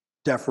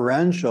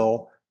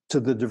deferential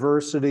to the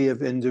diversity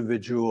of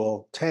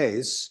individual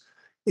tastes,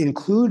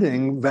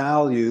 including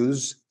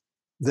values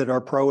that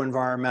are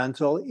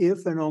pro-environmental,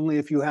 if and only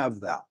if you have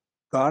them.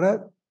 Got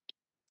it?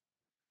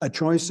 A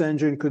choice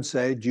engine could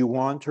say, do you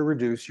want to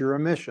reduce your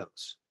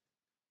emissions?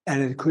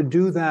 And it could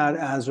do that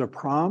as a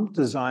prompt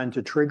designed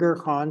to trigger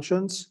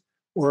conscience,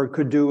 or it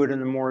could do it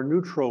in a more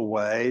neutral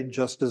way,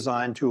 just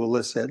designed to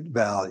elicit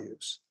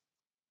values.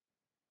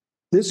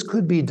 This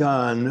could be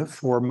done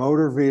for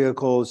motor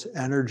vehicles,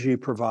 energy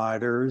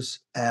providers,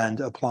 and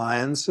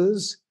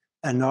appliances.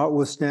 And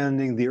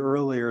notwithstanding the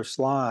earlier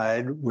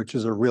slide, which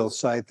is a real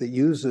site that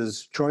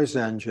uses choice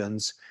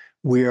engines,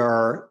 we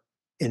are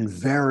in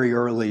very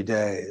early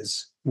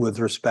days with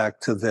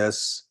respect to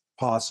this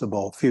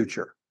possible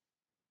future.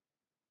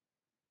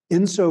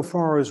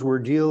 Insofar as we're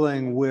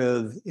dealing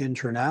with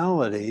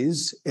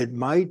internalities, it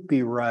might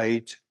be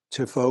right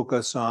to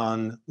focus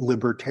on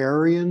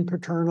libertarian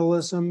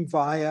paternalism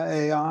via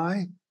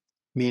AI,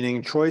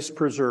 meaning choice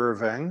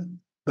preserving,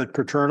 but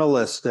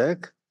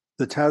paternalistic.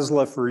 The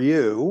Tesla for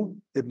you,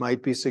 it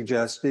might be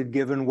suggested,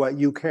 given what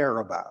you care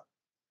about.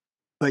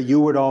 But you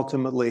would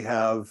ultimately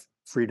have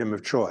freedom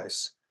of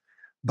choice.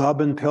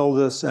 Bubbin,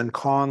 Pildes, and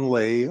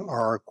Conley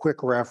are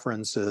quick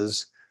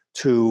references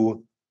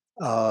to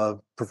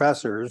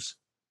professors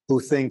who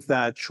think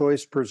that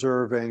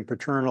choice-preserving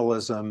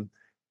paternalism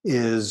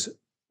is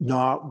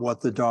not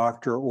what the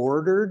doctor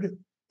ordered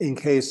in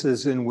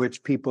cases in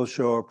which people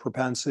show a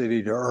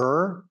propensity to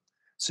err,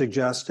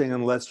 suggesting,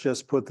 and let's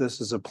just put this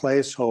as a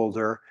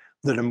placeholder,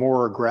 that a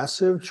more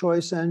aggressive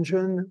choice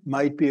engine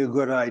might be a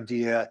good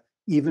idea,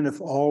 even if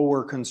all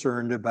we're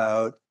concerned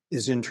about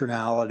is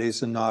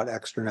internalities and not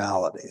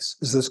externalities.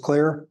 Is this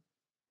clear?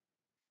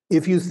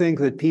 If you think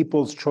that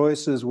people's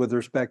choices with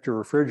respect to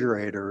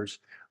refrigerators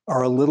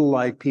are a little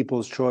like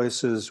people's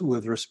choices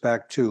with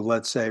respect to,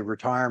 let's say,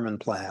 retirement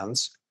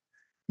plans,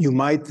 you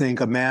might think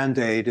a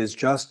mandate is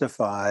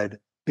justified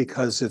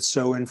because it's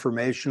so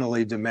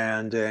informationally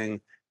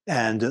demanding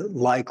and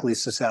likely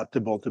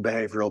susceptible to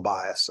behavioral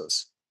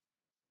biases.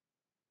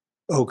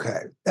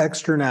 Okay,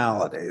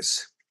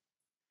 externalities.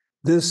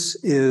 This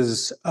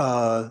is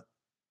a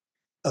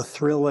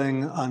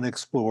thrilling,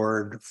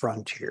 unexplored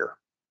frontier.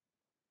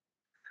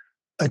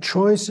 A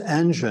choice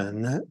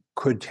engine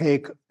could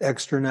take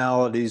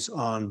externalities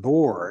on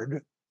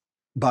board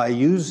by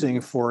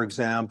using, for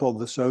example,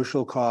 the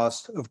social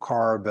cost of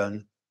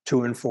carbon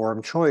to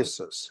inform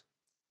choices.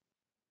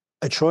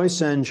 A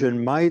choice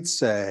engine might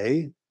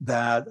say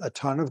that a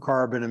ton of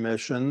carbon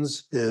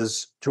emissions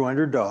is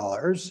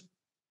 $200,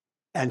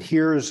 And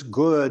here's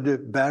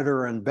good,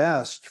 better, and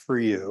best for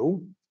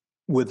you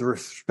with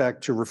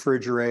respect to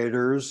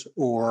refrigerators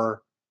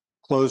or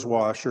clothes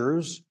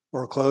washers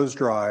or clothes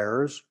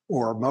dryers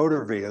or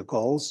motor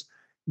vehicles,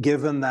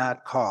 given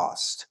that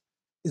cost.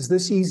 Is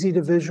this easy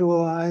to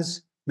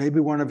visualize? Maybe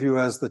one of you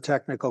has the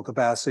technical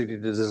capacity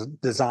to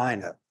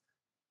design it.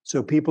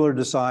 So people are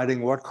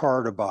deciding what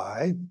car to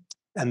buy.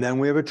 And then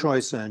we have a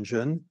choice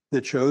engine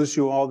that shows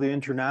you all the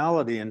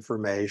internality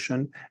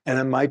information, and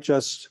it might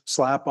just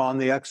slap on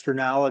the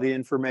externality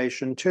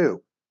information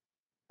too,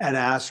 and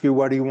ask you,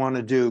 what do you want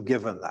to do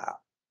given that?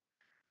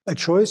 A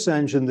choice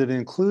engine that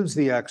includes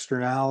the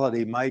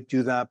externality might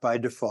do that by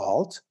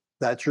default.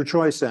 That's your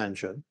choice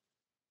engine.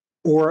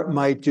 Or it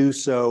might do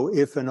so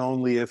if and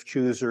only if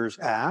choosers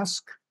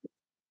ask.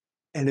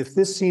 And if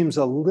this seems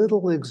a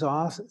little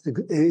exotic,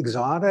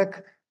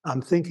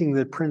 I'm thinking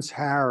that Prince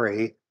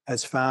Harry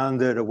has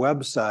founded a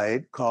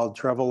website called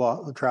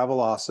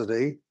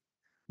Travelocity,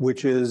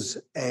 which is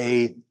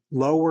a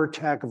lower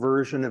tech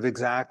version of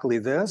exactly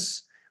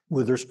this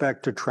with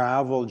respect to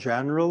travel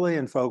generally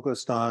and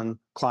focused on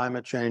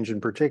climate change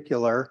in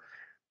particular,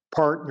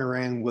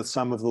 partnering with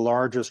some of the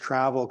largest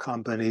travel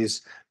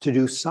companies to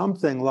do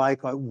something like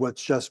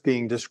what's just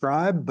being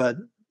described, but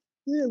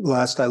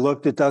last I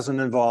looked, it doesn't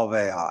involve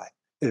AI.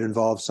 It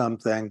involves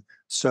something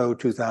so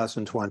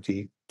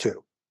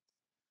 2022.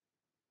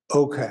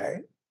 Okay,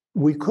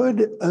 we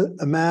could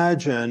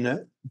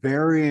imagine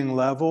varying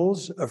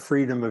levels of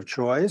freedom of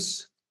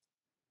choice.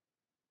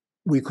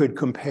 We could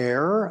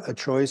compare a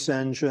choice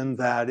engine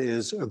that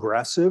is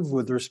aggressive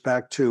with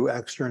respect to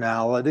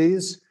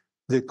externalities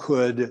that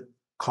could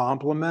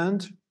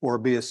complement or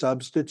be a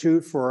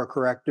substitute for a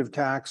corrective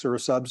tax or a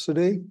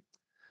subsidy.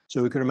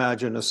 So we could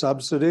imagine a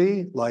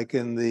subsidy like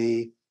in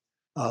the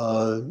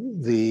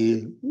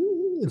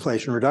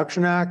Inflation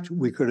Reduction Act.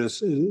 We could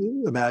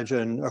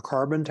imagine a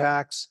carbon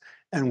tax,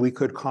 and we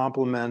could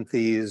complement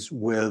these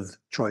with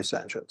choice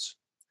engines.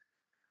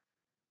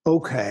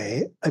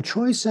 Okay, a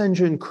choice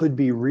engine could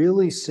be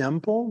really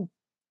simple.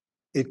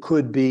 It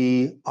could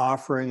be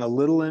offering a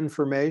little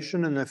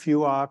information and a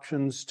few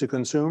options to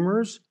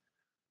consumers,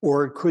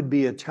 or it could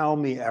be a tell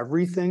me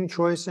everything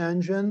choice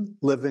engine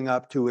living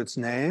up to its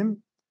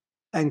name.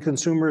 And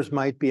consumers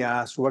might be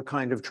asked, what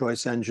kind of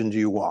choice engine do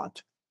you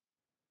want?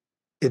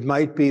 It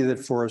might be that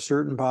for a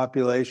certain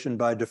population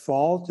by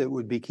default, it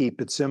would be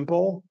keep it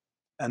simple.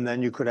 And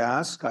then you could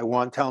ask, I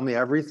want tell me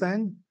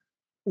everything,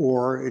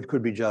 or it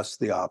could be just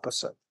the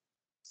opposite.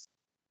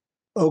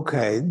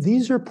 Okay,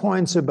 these are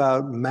points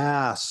about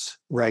mass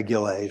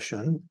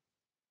regulation.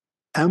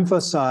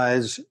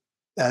 Emphasize,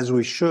 as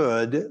we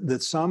should,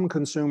 that some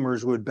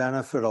consumers would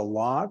benefit a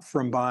lot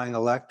from buying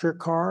electric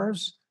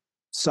cars,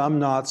 some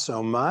not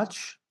so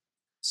much.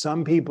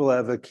 Some people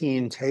have a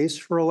keen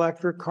taste for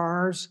electric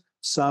cars,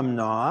 some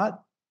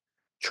not.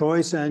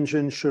 Choice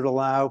engines should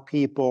allow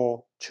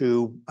people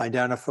to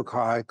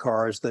identify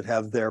cars that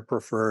have their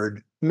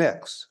preferred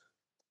mix.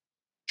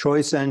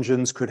 Choice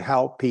engines could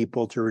help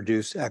people to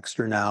reduce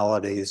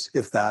externalities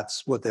if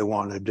that's what they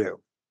want to do.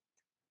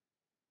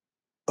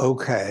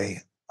 Okay.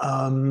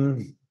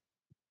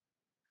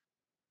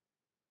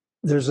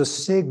 There's a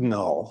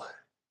signal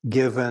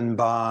given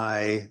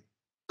by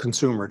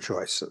consumer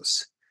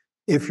choices.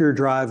 If you're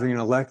driving an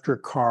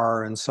electric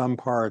car in some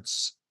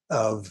parts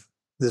of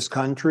this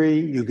country,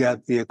 you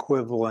get the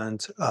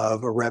equivalent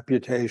of a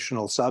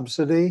reputational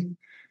subsidy.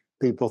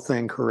 People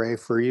think, hooray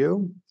for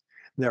you.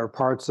 There are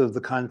parts of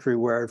the country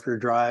where if you're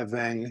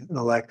driving an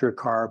electric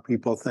car,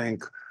 people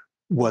think,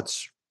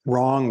 what's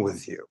wrong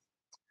with you?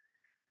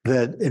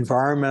 That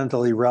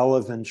environmentally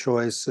relevant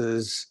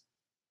choices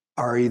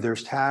are either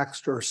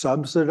taxed or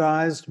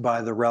subsidized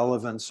by the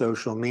relevant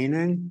social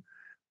meaning.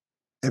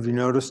 Have you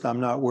noticed I'm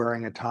not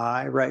wearing a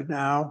tie right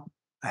now?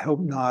 I hope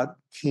not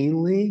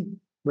keenly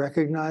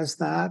recognize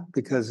that,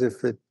 because if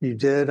you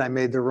did, I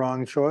made the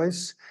wrong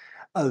choice.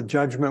 The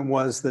judgment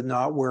was that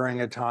not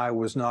wearing a tie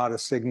was not a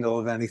signal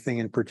of anything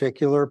in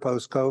particular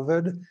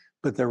post-COVID,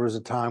 but there was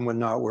a time when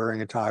not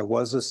wearing a tie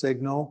was a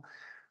signal.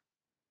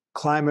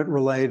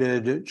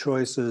 Climate-related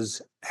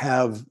choices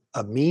have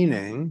a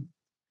meaning,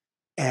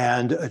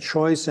 and a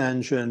choice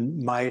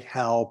engine might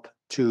help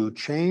to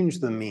change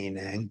the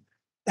meaning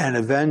and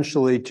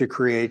eventually to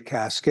create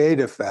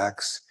cascade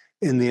effects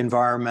in the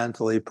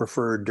environmentally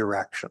preferred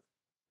direction.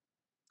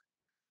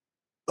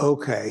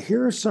 Okay,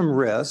 here are some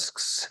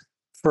risks.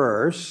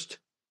 First,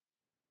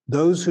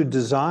 those who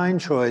design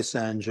choice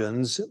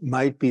engines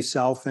might be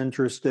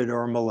self-interested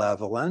or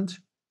malevolent.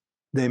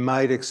 They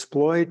might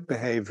exploit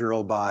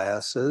behavioral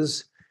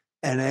biases,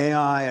 and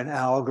AI and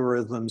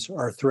algorithms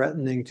are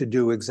threatening to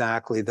do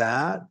exactly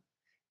that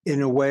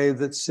in a way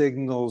that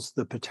signals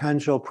the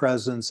potential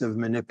presence of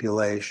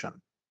manipulation.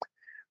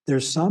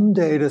 There's some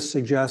data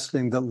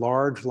suggesting that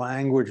large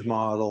language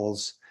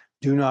models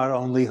do not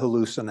only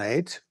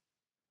hallucinate,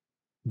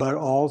 but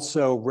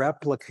also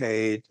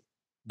replicate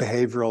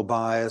behavioral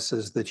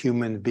biases that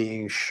human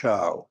beings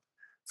show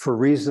for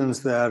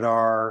reasons that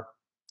are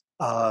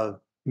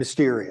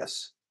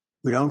mysterious.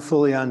 We don't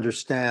fully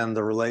understand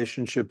the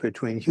relationship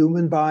between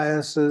human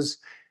biases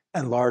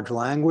and large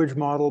language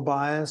model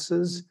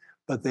biases,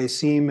 but they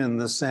seem in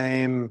the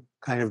same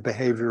kind of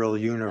behavioral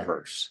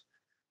universe.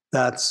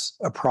 That's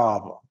a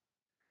problem.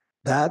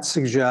 That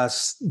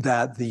suggests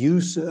that the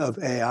use of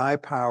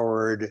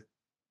AI-powered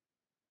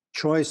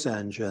choice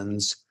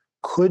engines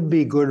could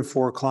be good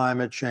for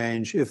climate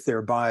change if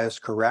they're bias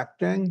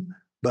correcting,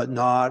 but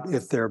not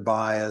if they're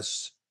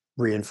bias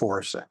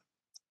reinforcing.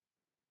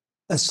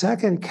 A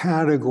second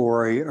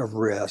category of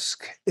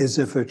risk is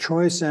if a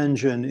choice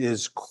engine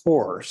is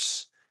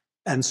coarse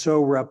and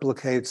so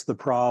replicates the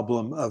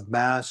problem of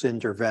mass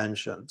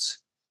interventions.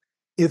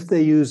 If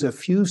they use a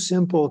few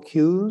simple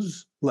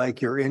cues,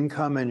 like your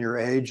income and your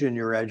age and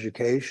your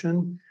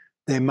education,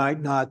 they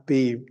might not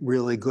be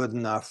really good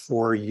enough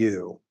for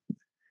you.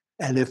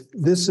 And if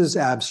this is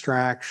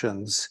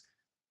abstractions,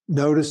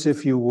 notice,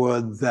 if you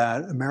would,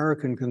 that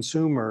American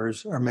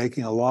consumers are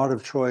making a lot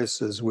of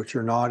choices which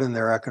are not in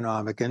their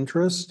economic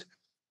interest,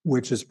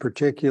 which is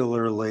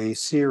particularly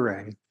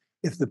searing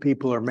if the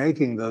people are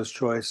making those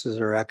choices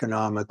are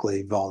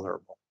economically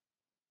vulnerable.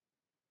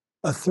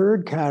 A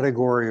third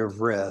category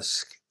of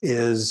risk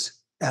is,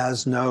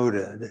 as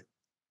noted,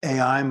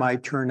 AI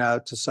might turn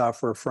out to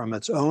suffer from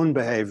its own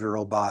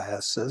behavioral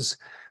biases,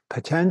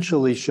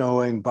 potentially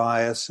showing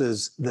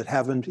biases that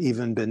haven't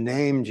even been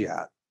named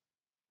yet.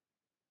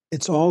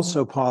 It's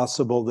also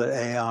possible that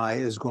AI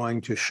is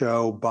going to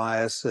show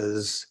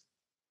biases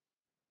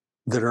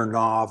that are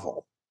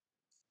novel.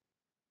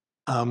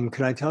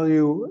 Can I tell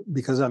you,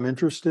 because I'm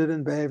interested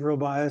in behavioral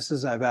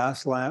biases, I've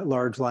asked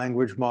large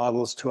language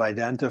models to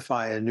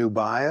identify a new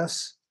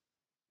bias,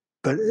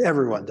 but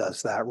everyone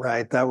does that,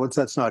 right?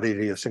 That's not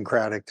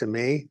idiosyncratic to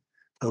me.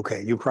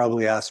 Okay, you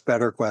probably asked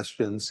better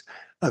questions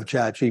of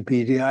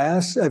ChatGPT.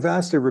 I've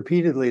asked it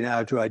repeatedly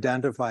now to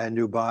identify a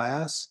new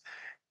bias,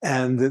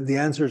 and the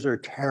answers are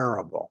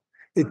terrible.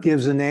 It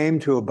gives a name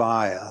to a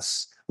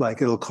bias,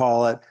 like it'll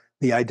call it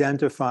the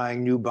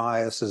identifying new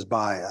biases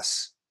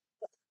bias,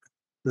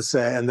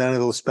 and then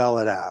it'll spell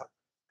it out.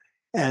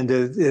 And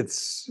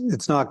it's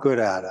not good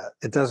at it.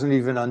 It doesn't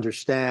even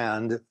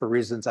understand, for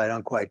reasons I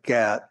don't quite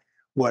get,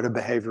 what a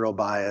behavioral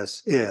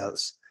bias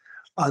is.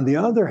 On the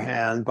other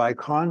hand, by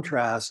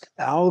contrast,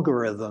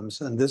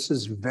 algorithms, and this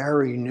is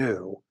very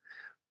new,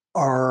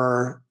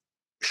 are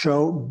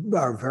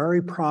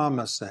very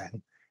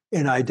promising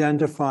in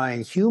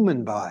identifying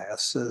human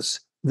biases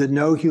that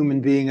no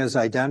human being has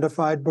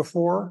identified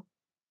before,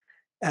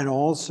 and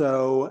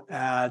also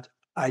at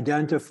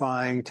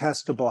identifying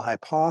testable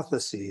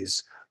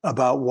hypotheses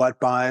about what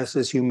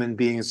biases human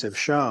beings have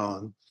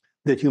shown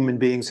that human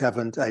beings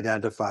haven't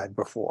identified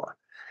before.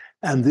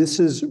 And this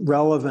is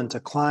relevant to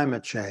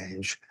climate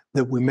change,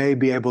 that we may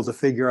be able to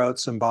figure out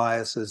some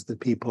biases that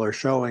people are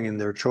showing in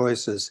their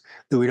choices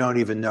that we don't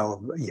even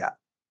know yet.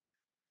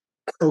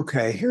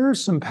 Okay, here are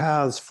some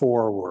paths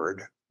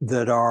forward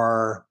that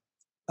are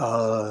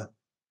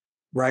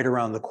right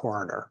around the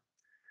corner.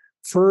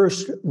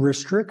 First,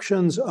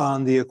 restrictions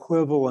on the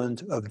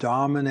equivalent of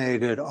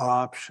dominated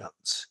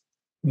options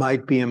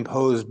might be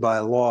imposed by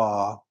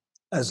law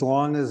as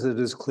long as it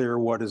is clear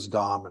what is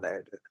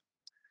dominated.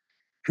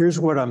 Here's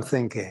what I'm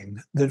thinking,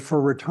 that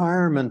for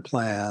retirement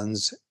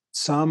plans,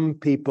 some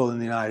people in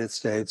the United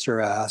States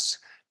are asked,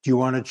 do you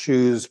want to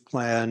choose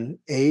plan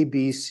A,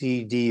 B,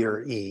 C, D,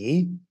 or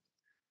E?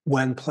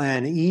 When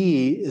plan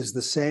E is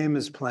the same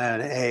as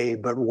plan A,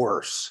 but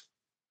worse.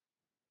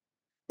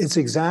 It's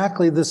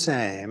exactly the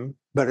same,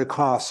 but it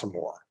costs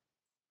more.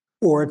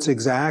 Or it's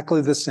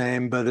exactly the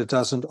same, but it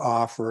doesn't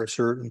offer a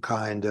certain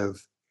kind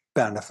of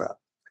benefit.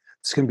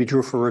 This can be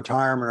true for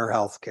retirement or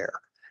healthcare.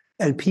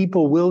 And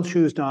people will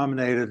choose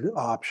dominated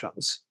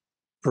options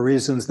for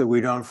reasons that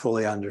we don't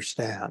fully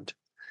understand.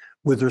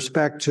 With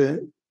respect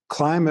to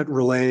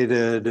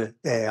climate-related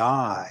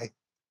AI,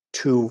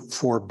 to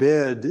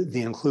forbid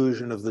the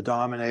inclusion of the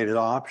dominated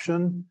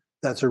option,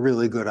 that's a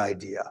really good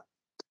idea.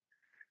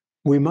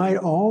 We might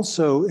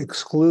also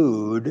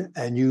exclude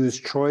and use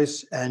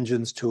choice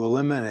engines to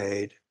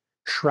eliminate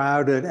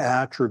shrouded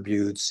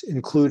attributes,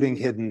 including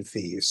hidden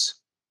fees.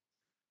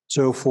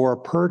 So for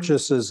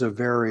purchases of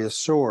various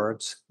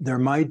sorts, there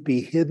might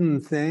be hidden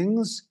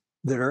things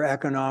that are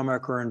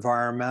economic or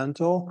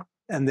environmental,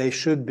 and they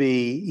should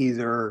be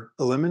either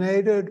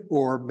eliminated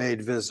or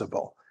made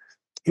visible.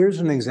 Here's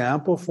an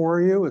example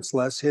for you. It's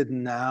less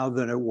hidden now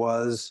than it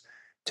was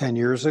 10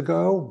 years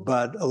ago,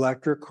 but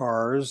electric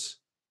cars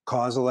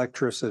cause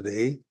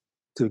electricity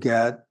to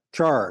get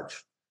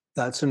charged.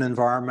 That's an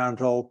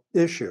environmental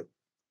issue.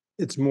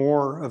 It's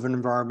more of an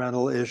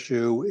environmental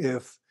issue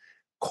if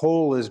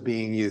coal is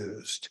being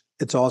used.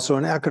 It's also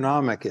an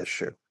economic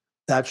issue.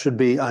 That should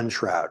be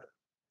unshrouded.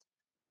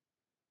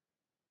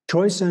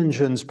 Choice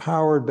engines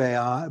powered by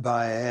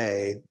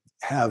AI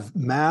have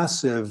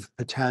massive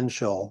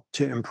potential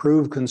to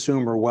improve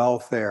consumer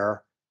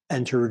welfare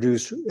and to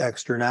reduce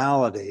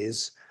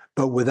externalities,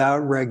 but without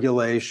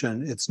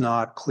regulation, it's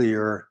not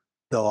clear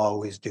they'll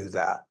always do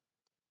that.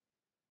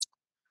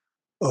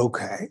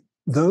 Okay,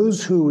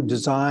 Those who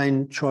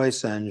design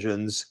choice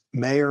engines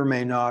may or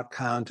may not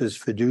count as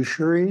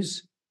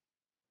fiduciaries,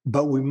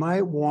 but we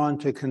might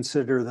want to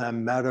consider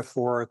them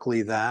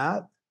metaphorically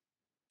that,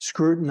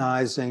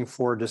 scrutinizing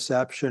for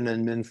deception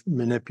and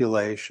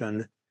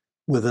manipulation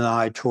with an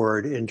eye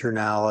toward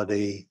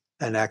internality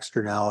and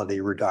externality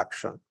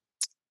reduction.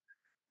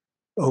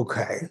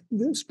 Okay,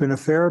 there's been a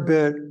fair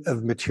bit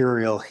of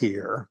material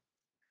here.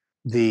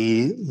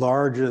 The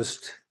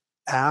largest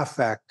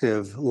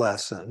affective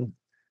lesson,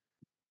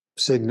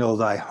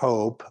 signaled, I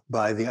hope,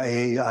 by the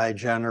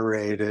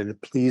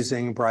AI-generated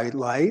pleasing bright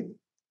light,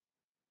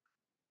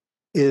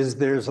 is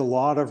there's a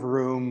lot of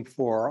room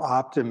for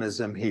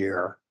optimism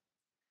here.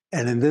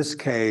 And in this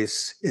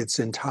case, it's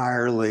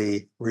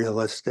entirely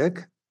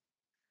realistic.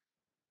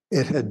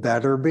 It had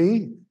better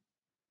be,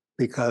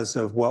 because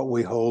of what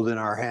we hold in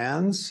our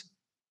hands,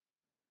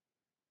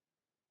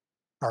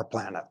 our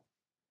planet.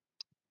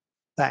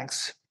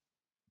 Thanks.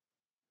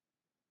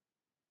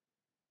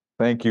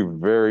 Thank you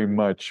very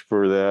much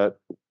for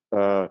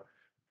that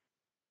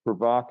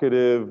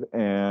provocative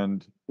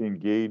and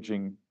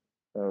engaging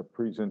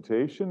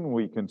presentation.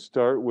 We can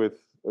start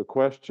with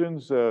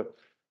questions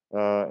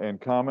and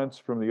comments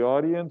from the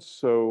audience.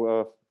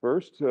 So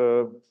first,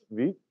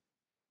 Veet,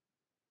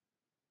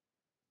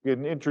 you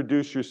can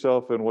introduce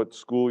yourself and what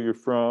school you're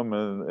from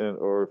and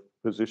or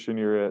position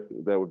you're at.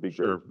 That would be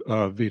Sure.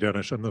 great. Veet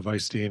Enish, I'm the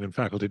Vice Dean and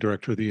Faculty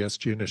Director of the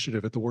ESG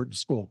Initiative at the Wharton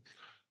School.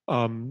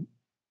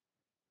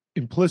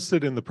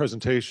 Implicit in the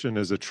presentation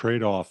is a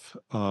trade-off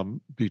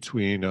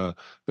between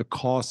the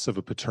costs of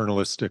a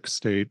paternalistic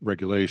state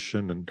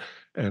regulation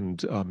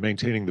and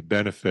maintaining the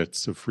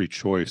benefits of free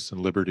choice and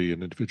liberty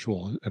and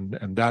individual,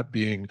 and that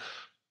being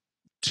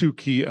two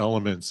key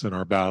elements in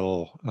our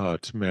battle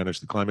to manage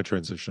the climate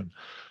transition.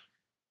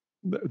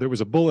 There was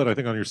a bullet, I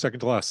think, on your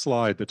second to last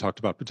slide that talked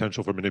about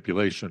potential for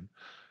manipulation.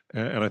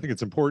 And I think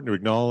it's important to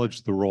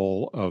acknowledge the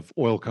role of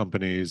oil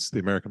companies, the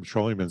American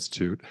Petroleum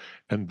Institute,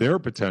 and their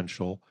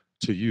potential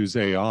to use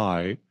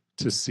AI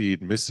to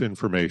seed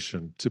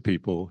misinformation to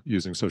people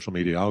using social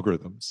media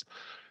algorithms.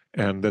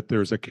 And that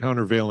there's a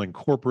countervailing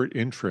corporate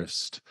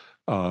interest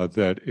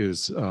that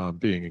is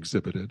being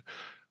exhibited.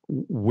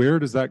 Where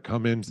does that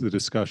come into the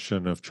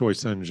discussion of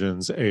choice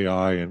engines,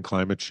 AI, and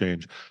climate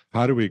change?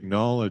 How do we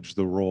acknowledge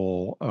the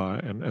role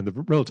and the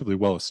relatively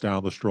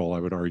well-established role,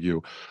 I would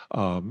argue,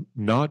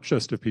 not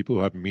just of people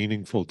who have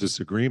meaningful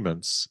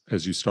disagreements,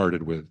 as you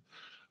started with,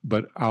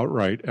 but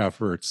outright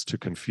efforts to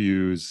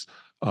confuse,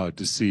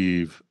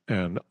 deceive,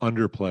 and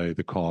underplay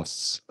the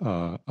costs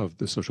of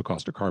the social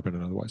cost of carbon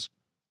and otherwise?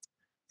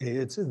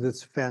 That's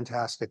a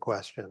fantastic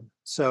question.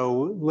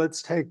 So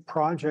let's take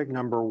project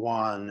number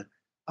one,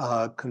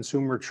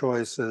 consumer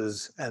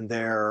choices and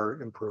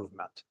their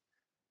improvement.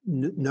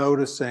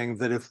 Noticing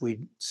that if we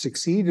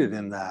succeeded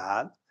in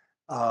that,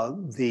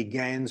 the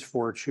gains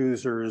for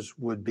choosers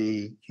would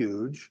be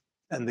huge,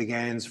 and the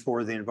gains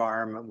for the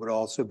environment would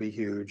also be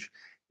huge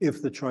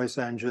if the choice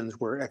engines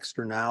were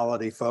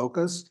externality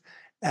focused.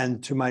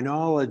 And to my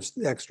knowledge,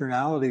 the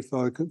externality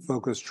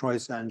focused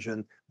choice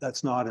engine,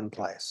 that's not in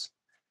place.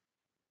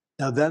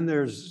 Now then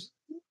there's,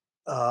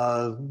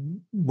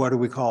 what do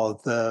we call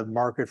it, the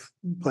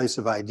marketplace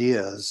of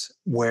ideas,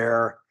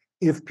 where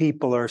if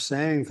people are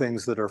saying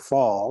things that are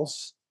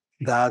false,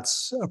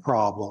 that's a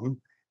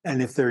problem.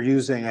 And if they're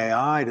using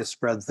AI to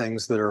spread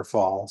things that are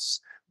false,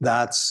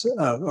 that's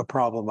a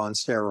problem on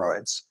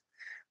steroids.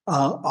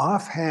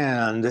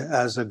 Offhand,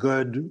 as a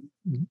good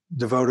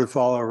devoted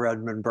follower of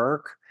Edmund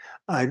Burke,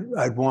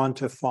 I'd want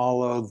to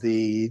follow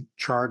the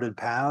charted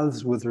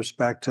paths with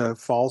respect to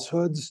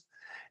falsehoods.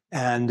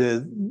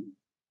 And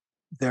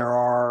there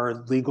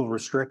are legal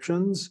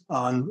restrictions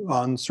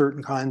on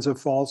certain kinds of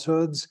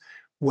falsehoods.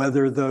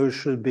 Whether those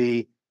should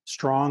be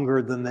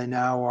stronger than they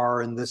now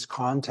are in this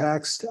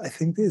context, I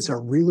think is a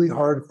really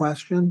hard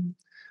question.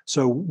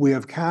 So we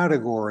have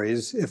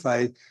categories. If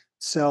I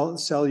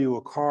sell you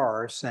a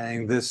car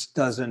saying this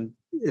doesn't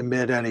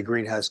emit any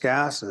greenhouse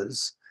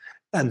gases,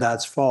 and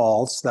that's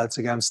false, that's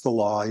against the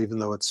law, even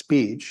though it's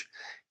speech.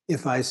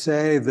 If I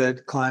say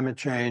that climate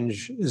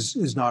change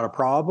is not a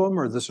problem,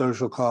 or the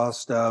social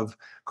cost of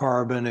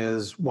carbon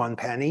is 1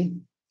 penny,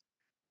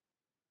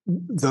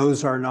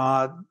 those are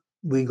not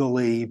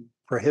legally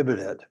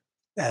prohibited.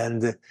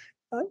 And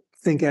I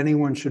think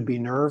anyone should be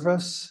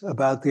nervous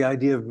about the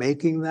idea of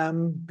making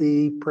them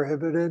be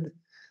prohibited.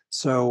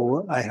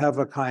 So I have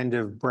a kind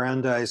of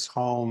Brandeis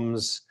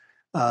Holmes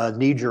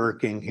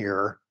knee-jerking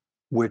here,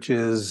 which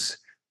is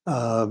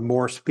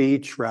more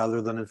speech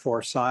rather than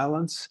enforced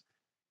silence.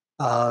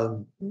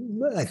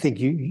 I think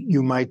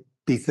you might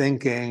be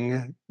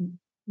thinking,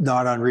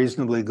 not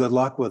unreasonably, good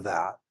luck with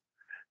that.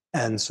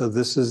 And so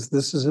this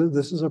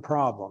is a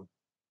problem.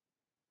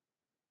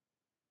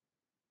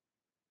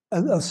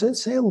 And I'll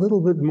say a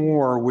little bit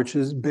more, which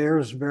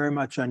bears very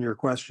much on your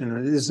question.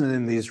 It isn't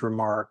in these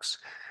remarks.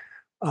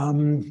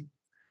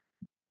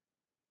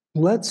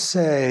 Let's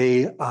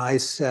say I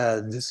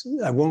said,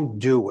 I won't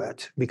do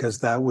it because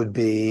that would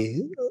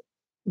be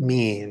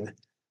mean.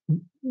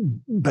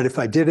 but if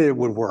I did it, it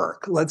would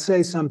work. Let's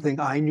say something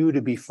I knew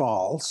to be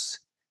false,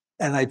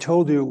 and I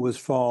told you it was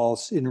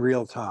false in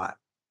real time.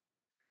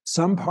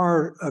 Some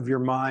part of your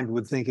mind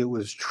would think it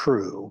was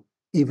true,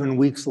 even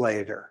weeks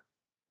later.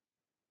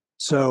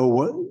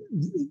 So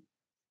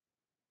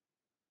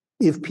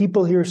if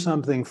people hear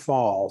something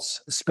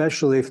false,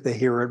 especially if they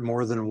hear it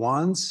more than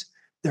once,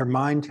 their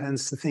mind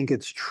tends to think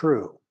it's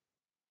true,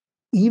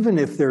 even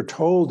if they're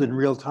told in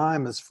real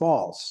time it's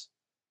false.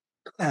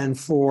 And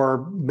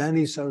for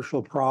many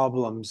social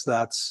problems,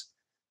 that's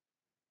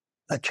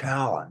a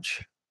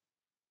challenge.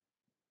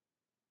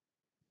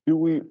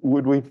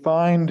 Would we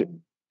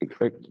find,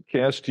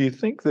 Cass, do you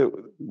think that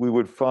we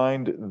would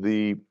find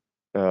the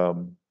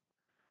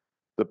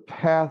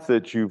path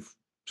that you've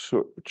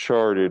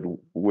charted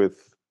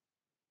with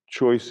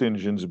choice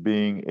engines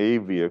being a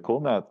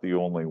vehicle, not the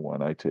only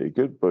one, I take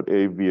it, but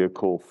a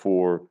vehicle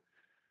for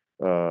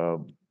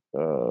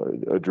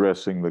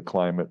addressing the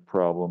climate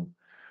problem?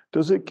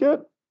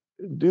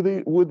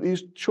 Would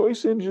these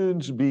choice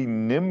engines be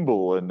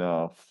nimble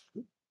enough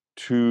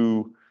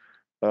to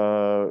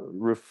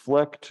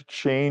reflect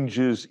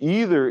changes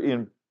either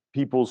in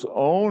people's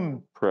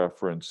own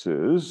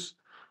preferences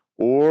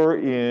or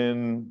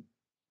in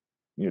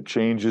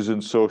changes in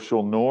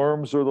social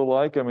norms or the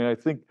like? I mean, I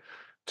think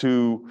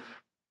to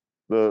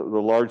the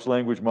large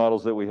language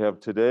models that we have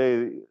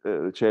today,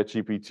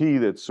 ChatGPT,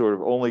 that's sort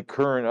of only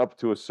current up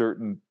to a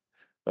certain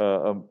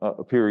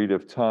a period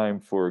of time,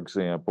 for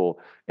example,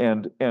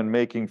 and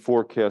making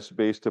forecasts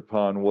based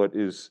upon what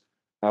is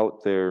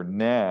out there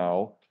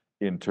now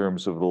in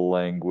terms of the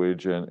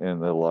language and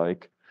the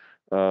like.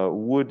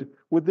 Would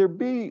there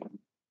be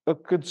a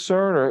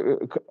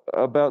concern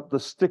about the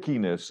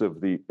stickiness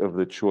of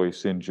the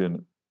choice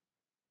engine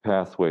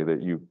pathway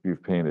that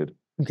you've painted?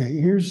 Okay,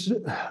 here's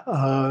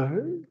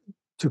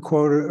to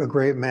quote a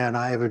great man,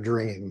 I have a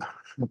dream.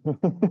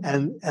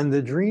 And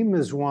the dream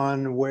is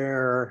one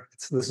where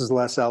this is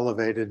less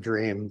elevated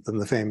dream than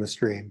the famous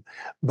dream,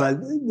 but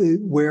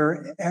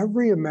where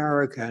every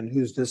American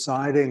who's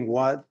deciding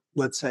what,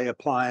 let's say,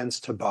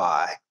 appliance to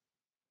buy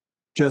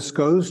just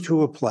goes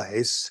to a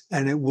place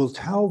and it will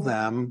tell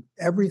them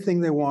everything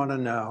they want to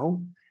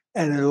know.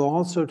 And it'll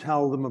also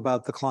tell them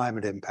about the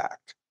climate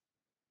impact.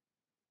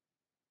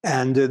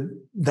 And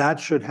that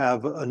should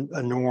have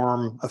a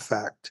norm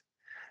effect.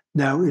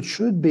 Now, it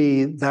should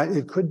be that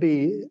it could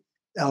be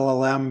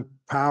LLM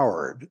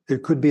powered.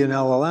 It could be an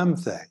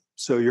LLM thing.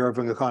 So you're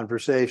having a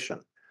conversation.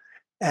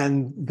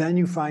 And then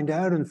you find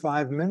out in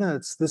 5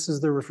 minutes, this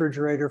is the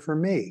refrigerator for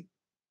me.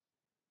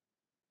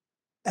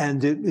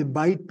 And it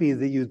might be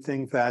that you'd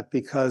think that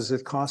because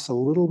it costs a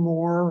little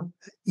more,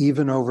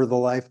 even over the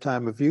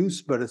lifetime of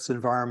use, but it's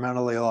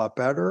environmentally a lot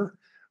better.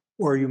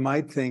 Or you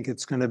might think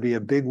it's going to be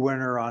a big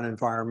winner on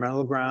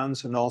environmental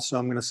grounds, and also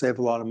I'm going to save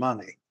a lot of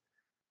money.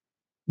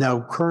 Now,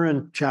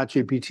 current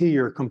ChatGPT,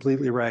 you're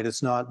completely right,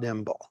 it's not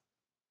nimble.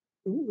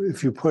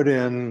 If you put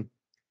in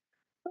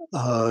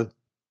what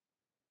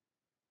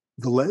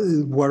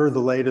are the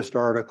latest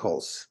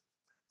articles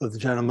of the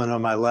gentleman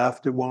on my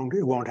left, it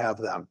won't have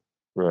them.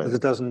 Right. Because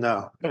it doesn't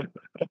know.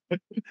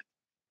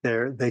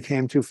 They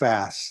came too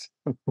fast.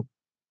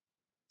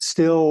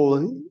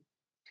 Still,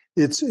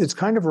 it's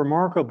kind of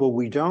remarkable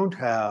we don't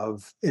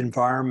have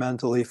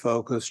environmentally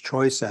focused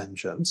choice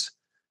engines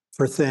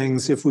for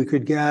things. If we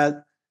could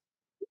get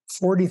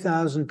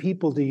 40,000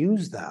 people to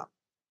use them,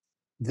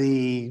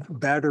 the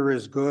better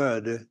is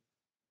good. It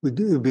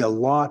would be a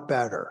lot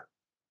better.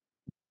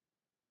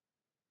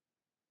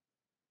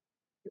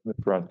 In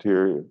the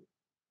frontier,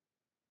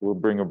 we'll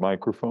bring a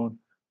microphone.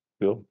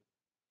 Bill?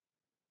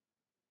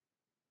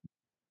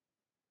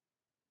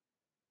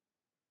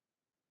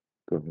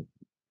 Go ahead.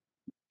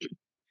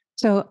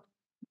 So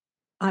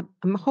I'm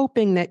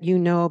hoping that you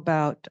know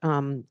about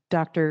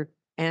Dr.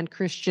 Anne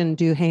Christian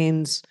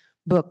Duhane's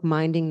book,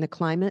 Minding the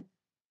Climate.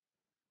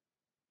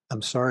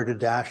 I'm sorry to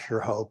dash your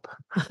hope.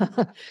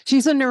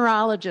 She's a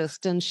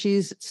neurologist, and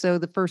so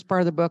the first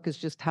part of the book is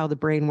just how the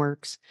brain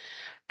works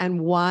and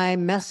why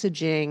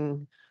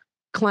messaging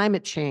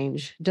climate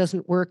change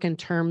doesn't work in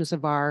terms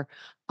of our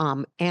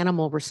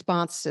animal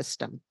response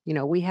system. You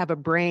know, we have a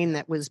brain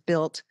that was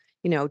built,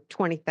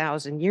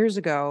 20,000 years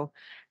ago.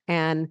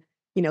 And,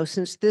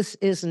 since this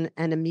isn't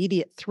an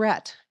immediate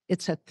threat,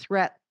 it's a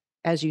threat,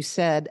 as you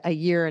said, a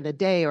year and a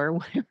day or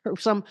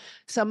whatever,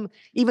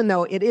 even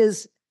though it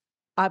is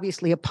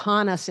obviously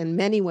upon us in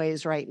many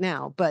ways right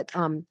now, but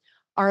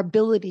our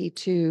ability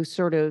to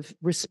sort of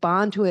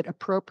respond to it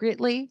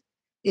appropriately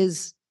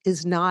is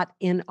not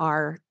in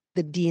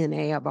the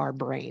DNA of our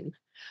brain.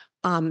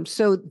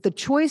 So the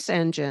choice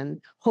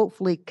engine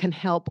hopefully can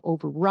help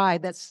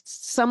override. That's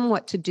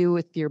somewhat to do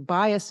with your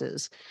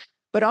biases,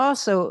 but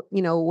also,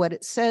 what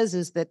it says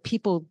is that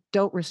people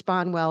don't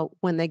respond well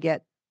when they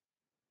get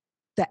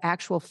the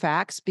actual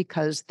facts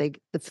because the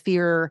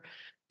fear,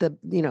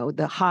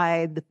 the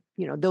hide,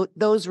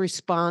 those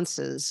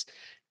responses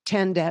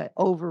tend to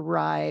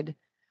override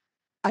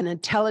an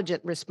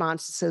intelligent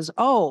response that says,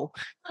 oh,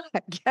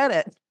 I get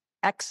it.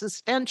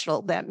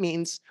 existential. That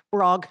means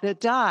we're all going to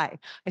die.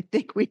 I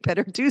think we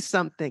better do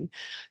something.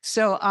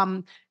 So,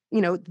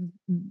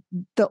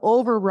 the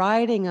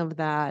overriding of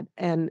that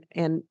and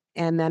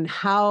then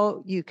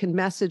how you can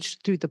message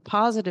through the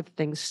positive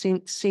things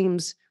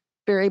seems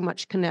very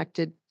much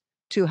connected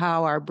to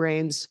how our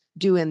brains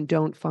do and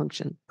don't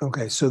function.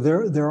 Okay, so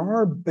there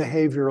are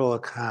behavioral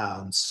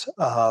accounts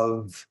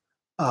of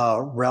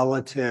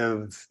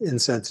relative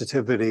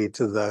insensitivity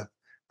to the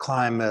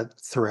climate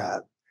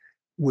threat,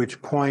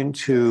 which point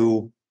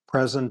to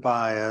present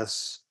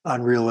bias,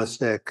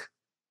 unrealistic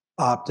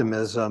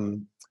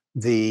optimism,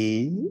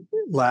 the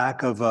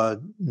lack of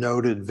a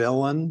noted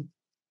villain.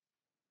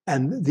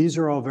 And these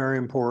are all very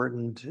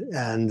important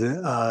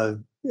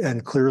and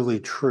clearly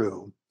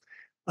true.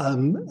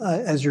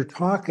 As you're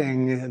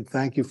talking, and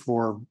thank you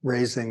for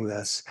raising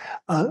this,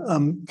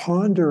 I'm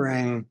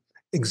pondering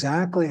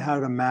exactly how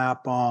to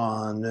map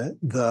on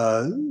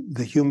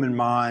the human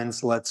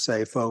mind's, let's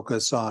say,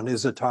 focus on,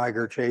 is a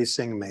tiger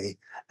chasing me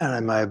and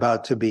am I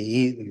about to be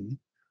eaten?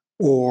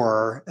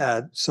 Or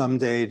at some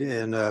date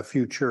in a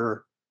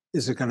future,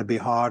 is it going to be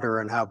hotter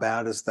and how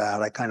bad is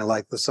that? I kind of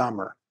like the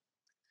summer.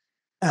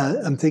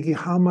 I'm thinking,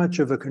 how much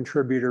of a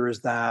contributor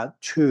is that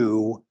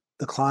to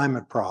the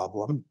climate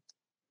problem?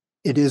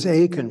 It is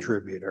a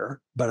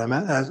contributor, but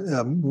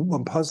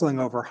I'm puzzling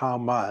over how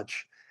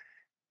much.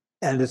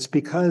 And it's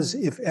because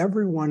if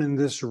everyone in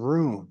this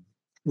room,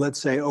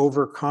 let's say,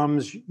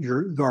 overcomes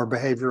our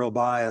behavioral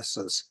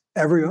biases,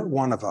 every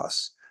one of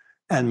us,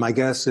 and my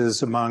guess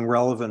is among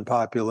relevant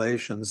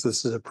populations,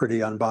 this is a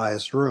pretty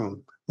unbiased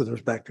room with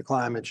respect to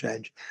climate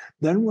change,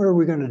 then what are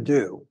we going to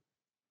do?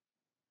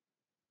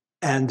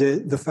 And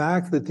the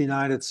fact that the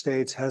United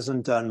States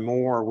hasn't done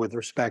more with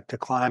respect to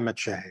climate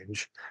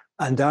change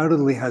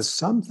undoubtedly has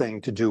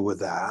something to do with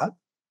that,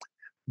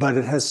 but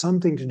it has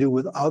something to do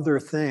with other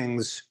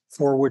things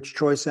for which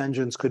choice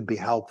engines could be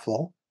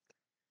helpful.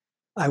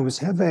 I was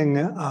having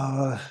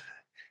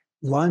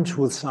lunch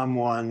with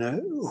someone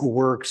who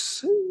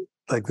works,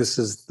 like this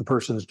is the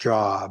person's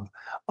job,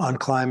 on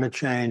climate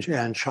change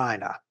and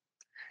China.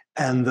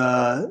 And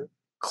the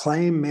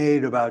claim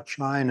made about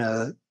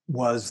China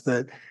was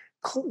that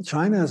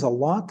China has a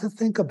lot to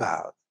think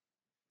about.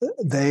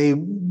 They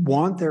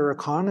want their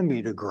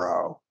economy to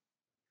grow.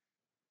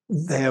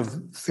 They have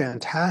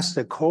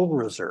fantastic coal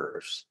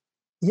reserves.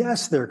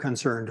 Yes, they're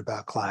concerned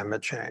about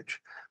climate change,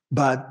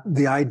 but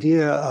the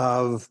idea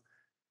of,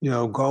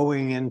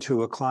 going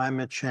into a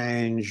climate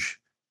change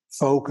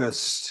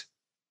focused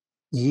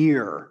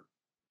year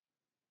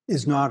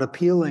is not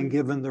appealing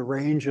given the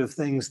range of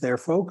things they're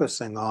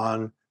focusing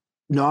on,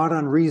 not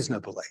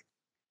unreasonably.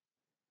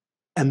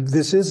 And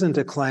this isn't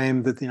a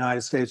claim that the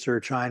United States or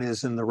China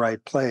is in the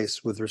right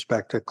place with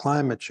respect to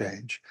climate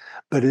change,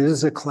 but it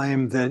is a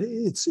claim that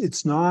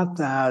it's not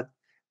that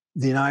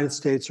the United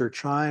States or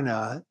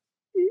China,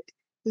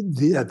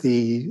 at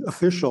the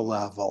official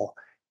level,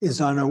 is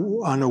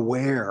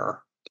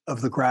unaware of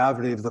the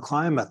gravity of the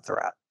climate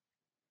threat.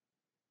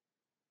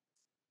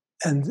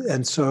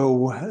 And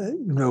so,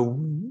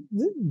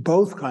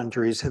 both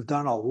countries have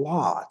done a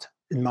lot,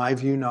 in my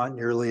view, not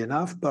nearly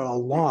enough, but a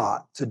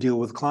lot to deal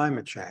with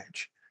climate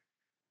change.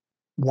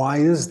 Why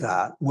is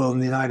that? Well, in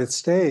the United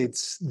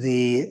States,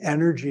 the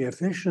energy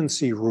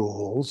efficiency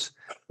rules,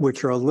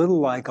 which are a little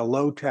like a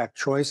low-tech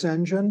choice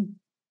engine,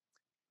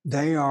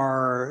 they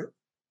are,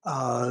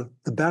 the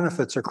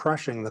benefits are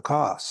crushing the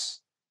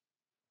costs.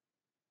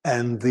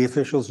 And the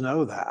officials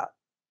know that.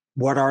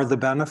 What are the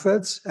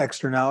benefits?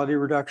 Externality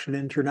reduction,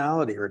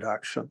 internality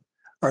reduction.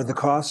 Are the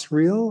costs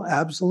real?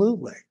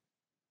 Absolutely.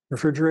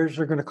 Refrigerators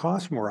are going to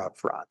cost more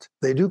upfront.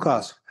 They do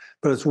cost,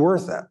 but it's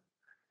worth it.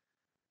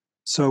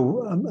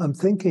 So I'm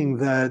thinking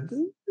that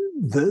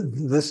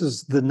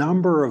the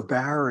number of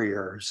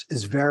barriers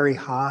is very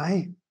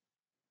high,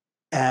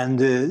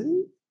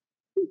 and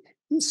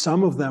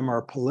some of them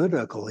are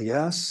political,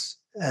 yes.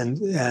 And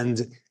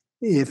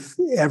if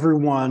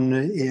everyone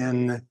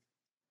in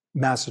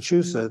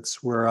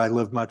Massachusetts, where I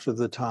live much of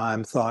the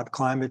time, thought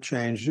climate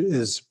change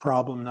is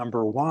problem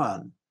number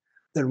one,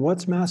 then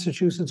what's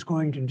Massachusetts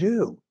going to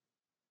do?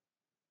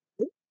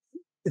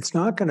 It's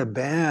not going to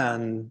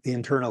ban the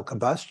internal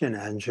combustion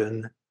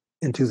engine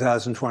in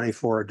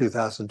 2024 or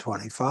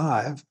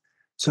 2025.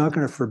 It's not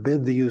going to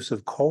forbid the use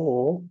of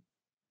coal.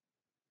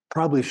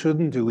 Probably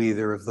shouldn't do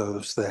either of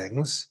those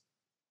things.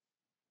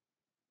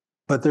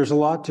 But there's a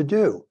lot to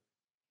do.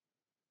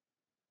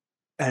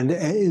 And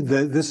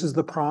this is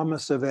the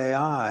promise of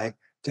AI,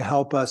 to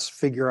help us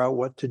figure out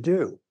what to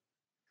do.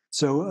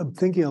 So I'm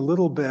thinking a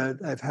little bit,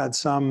 I've had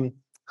some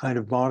kind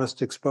of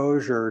modest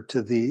exposure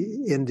to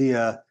the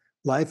India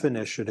Life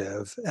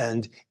Initiative,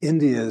 and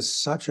India is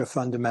such a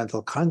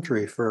fundamental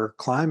country for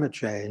climate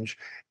change,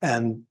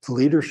 and the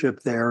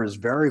leadership there is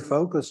very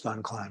focused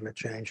on climate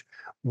change.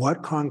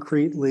 What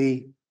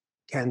concretely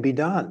can be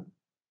done?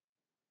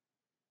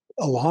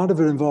 A lot of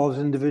it involves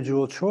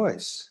individual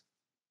choice.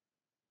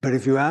 But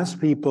if you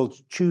ask people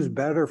to choose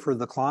better for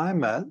the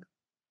climate,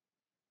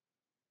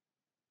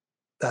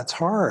 that's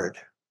hard.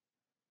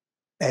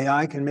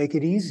 AI can make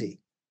it easy.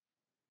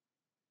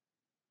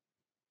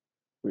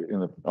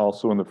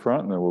 Also in the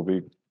front, and then we'll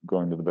be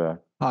going to the back.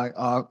 Hi,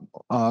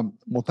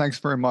 well, thanks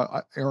very much.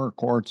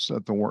 Eric Orts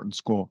at the Wharton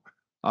School.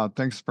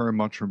 Thanks very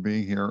much for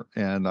being here.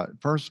 And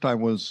first, I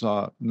was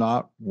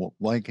not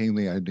liking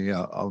the idea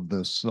of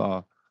this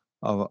of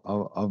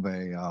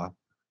a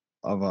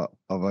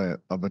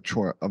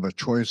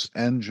choice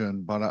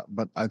engine, but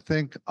I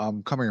think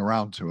I'm coming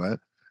around to it,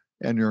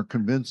 and you're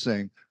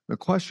convincing. The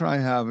question I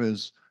have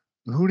is,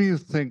 who do you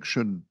think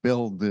should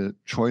build the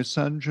choice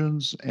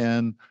engines,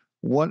 and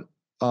what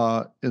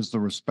is the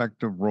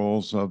respective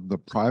roles of the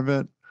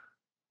private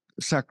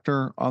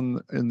sector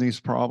in these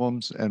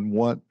problems, and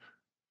what,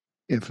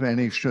 if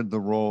any, should the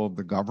role of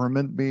the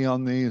government be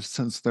on these,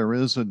 since there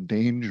is a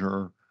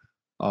danger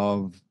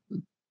of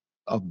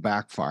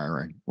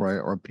backfiring, right?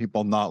 Or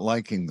people not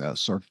liking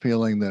this or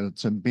feeling that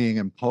it's being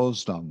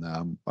imposed on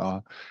them.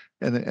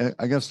 And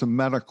I guess the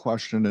meta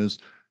question is,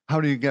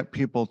 how do you get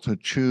people to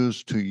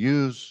choose to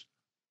use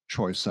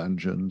choice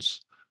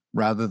engines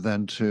rather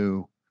than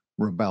to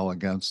rebel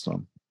against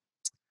them?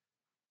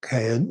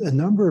 Okay, a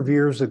number of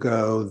years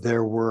ago,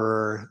 there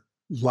were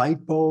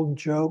light bulb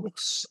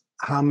jokes.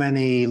 How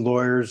many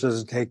lawyers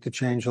does it take to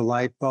change a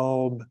light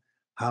bulb?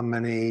 How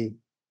many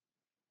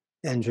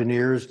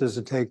engineers does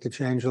it take to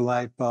change a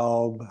light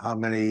bulb? How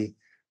many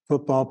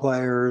football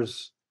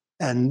players?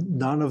 And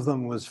none of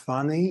them was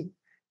funny,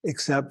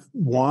 except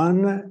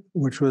one,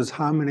 which was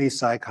how many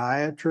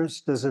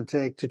psychiatrists does it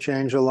take to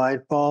change a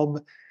light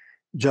bulb?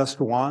 Just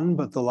one,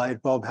 but the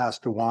light bulb has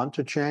to want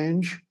to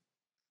change.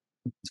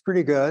 It's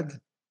pretty good.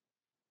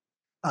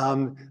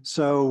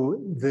 So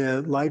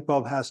the light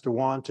bulb has to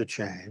want to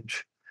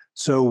change.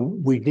 So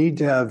we need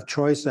to have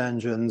choice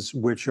engines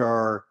which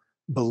are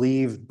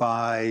believed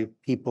by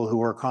people who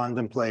are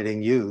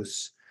contemplating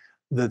use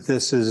that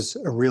this is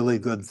a really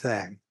good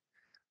thing.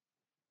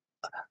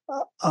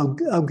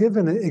 I'll give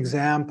an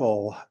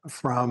example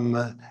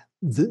from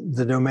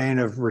the domain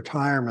of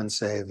retirement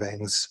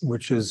savings,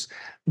 which is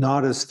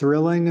not as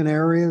thrilling an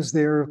area as the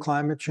area of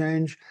climate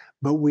change,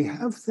 but we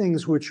have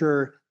things which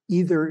are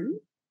either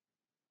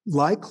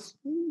like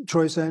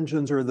choice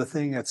engines or the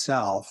thing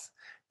itself,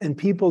 and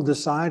people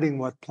deciding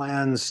what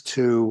plans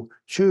to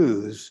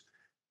choose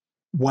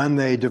when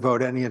they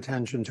devote any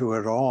attention to it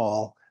at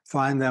all,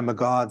 find them a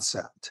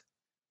godsend.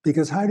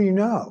 Because how do you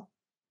know?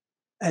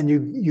 And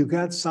you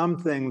get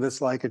something that's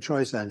like a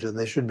choice engine.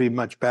 They should be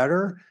much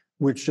better,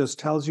 which just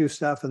tells you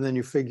stuff and then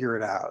you figure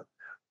it out.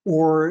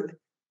 Or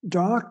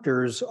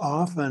doctors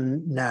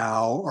often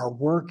now are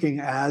working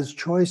as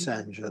choice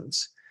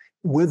engines,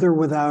 with or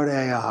without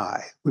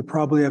AI. We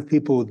probably have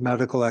people with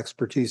medical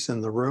expertise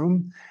in the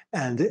room,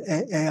 and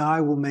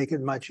AI will make it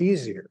much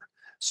easier.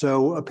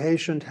 So a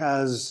patient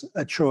has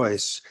a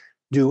choice: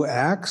 do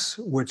X,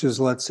 which is,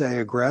 let's say,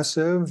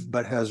 aggressive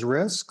but has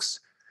risks,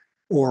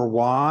 or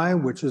Y,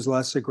 which is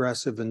less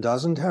aggressive and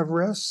doesn't have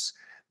risks.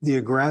 The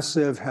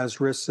aggressive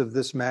has risks of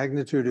this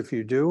magnitude if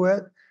you do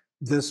it,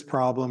 this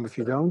problem if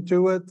you don't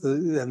do it,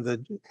 and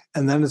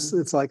then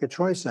it's like a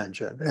choice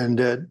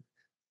engine.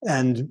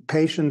 And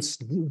patients,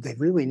 they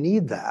really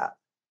need that.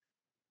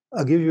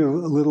 I'll give you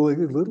a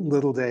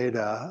little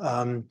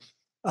data.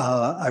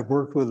 I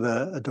worked with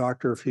a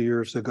doctor a few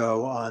years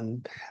ago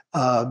on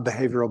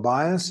behavioral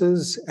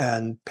biases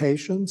and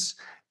patients,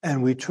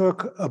 and we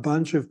took a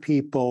bunch of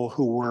people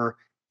who were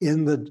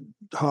in the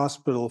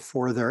hospital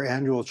for their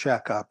annual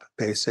checkup,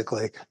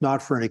 basically,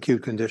 not for an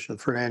acute condition,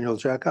 for an annual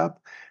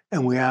checkup,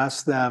 and we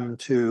asked them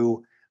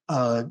to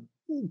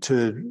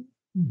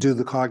do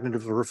the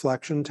cognitive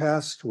reflection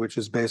test, which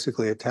is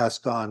basically a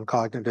test on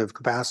cognitive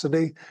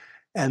capacity.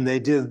 And they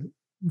did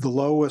the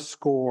lowest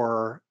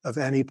score of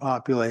any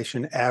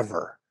population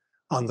ever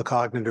on the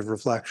cognitive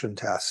reflection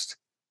test.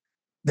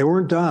 They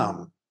weren't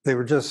dumb. They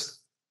were just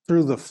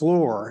through the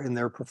floor in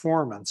their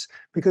performance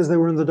because they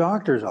were in the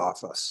doctor's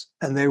office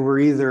and they were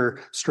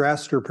either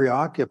stressed or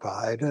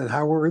preoccupied. And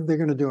how were they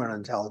going to do an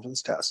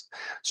intelligence test?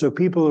 So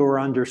people who are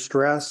under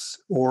stress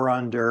or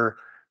under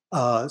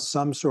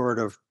some sort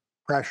of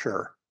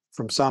pressure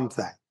from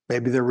something,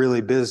 maybe they're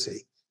really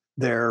busy,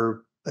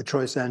 a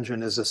choice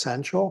engine is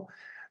essential.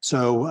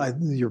 So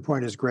your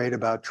point is great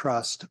about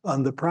trust.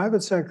 On the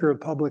private sector or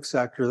public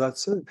sector,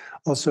 that's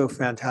also a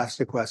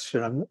fantastic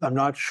question. I'm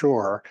not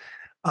sure.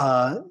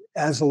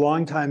 As a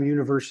longtime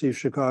University of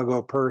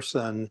Chicago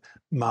person,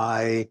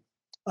 my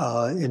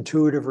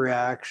intuitive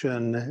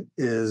reaction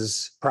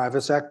is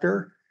private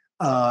sector,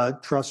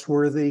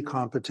 trustworthy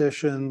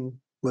competition,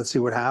 let's see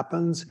what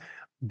happens.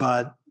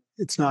 But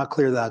it's not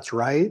clear that's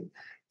right.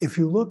 If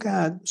you look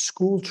at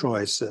school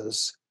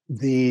choices,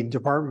 the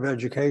Department of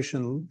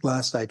Education,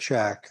 last I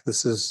checked,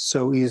 this is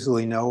so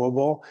easily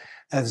knowable,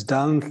 has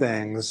done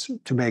things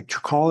to make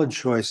college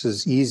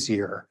choices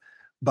easier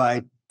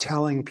by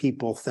telling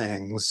people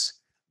things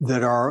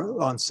that are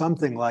on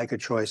something like a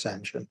choice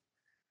engine.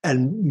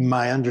 And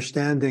my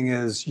understanding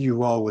is,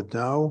 you all would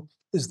know,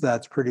 is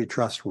that's pretty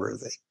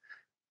trustworthy.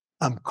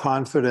 I'm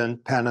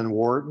confident Penn and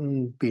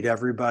Wharton beat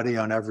everybody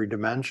on every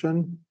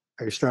dimension.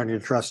 Are you starting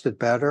to trust it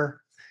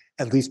better?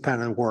 At least Penn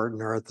and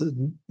Wharton are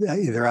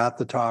either at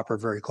the top or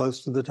very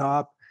close to the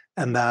top.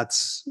 And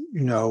that's,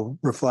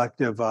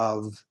 reflective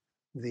of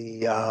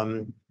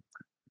the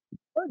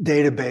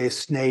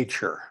database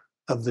nature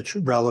of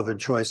the relevant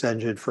choice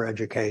engine for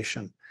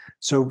education.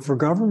 So for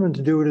government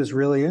to do it is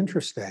really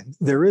interesting.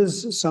 There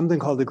is something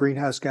called the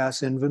greenhouse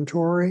gas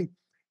inventory.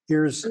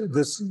 This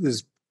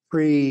is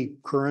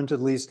pre-current,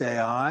 at least,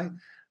 AI.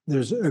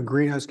 There's a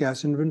greenhouse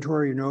gas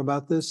inventory. You know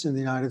about this in the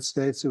United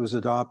States? It was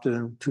adopted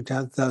in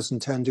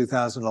 2010,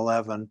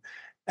 2011.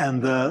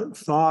 And the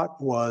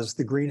thought was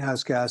the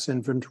greenhouse gas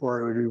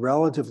inventory would be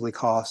relatively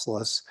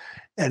costless,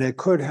 and it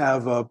could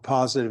have a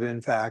positive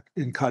impact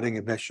in cutting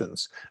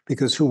emissions,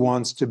 because who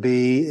wants to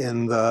be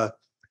in the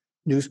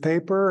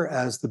newspaper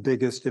as the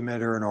biggest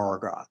emitter in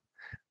Oregon?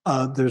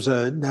 There's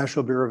a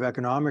National Bureau of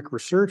Economic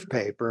Research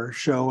paper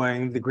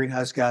showing the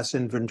greenhouse gas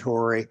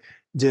inventory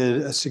did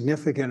a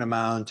significant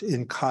amount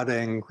in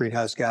cutting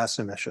greenhouse gas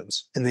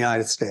emissions in the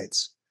United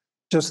States.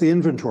 Just the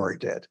inventory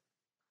did,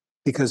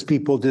 because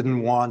people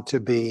didn't want to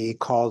be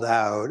called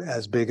out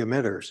as big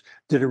emitters.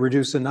 Did it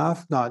reduce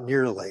enough? Not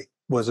nearly.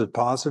 Was it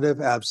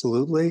positive?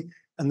 Absolutely.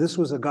 And this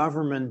was a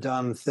government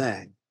done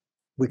thing.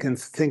 We can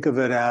think of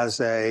it as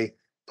a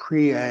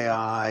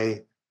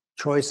pre-AI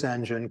choice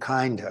engine,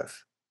 kind of.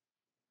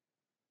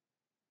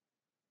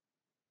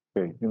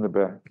 Okay, in the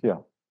back, yeah.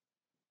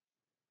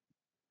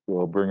 So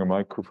I'll bring a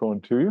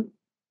microphone to you.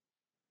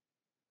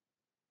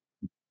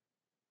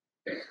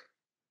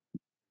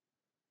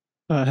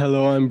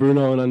 Hello, I'm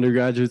Bruno, an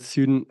undergraduate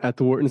student at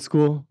the Wharton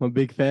School. I'm a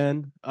big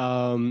fan.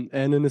 And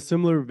in a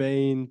similar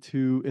vein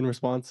in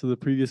response to the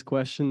previous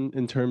question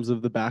in terms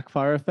of the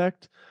backfire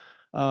effect,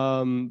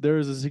 there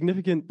is a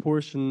significant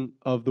portion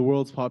of the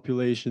world's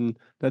population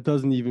that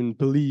doesn't even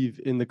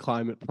believe in the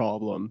climate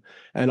problem.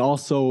 And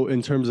also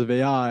in terms of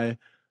AI,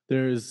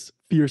 there's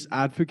fierce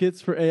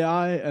advocates for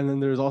AI, and then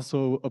there's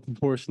also a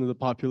proportion of the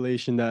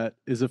population that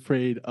is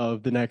afraid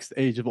of the next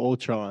age of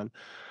Ultron.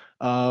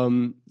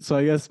 So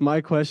I guess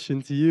my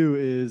question to you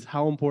is,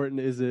 how important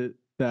is it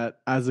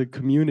that as a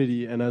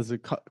community and as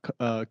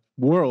a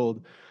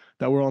world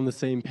that we're on the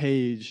same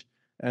page,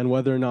 and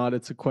whether or not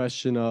it's a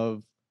question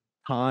of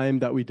time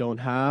that we don't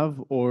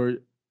have or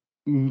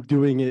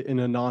doing it in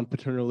a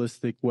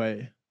non-paternalistic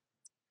way?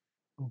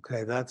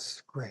 Okay,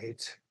 that's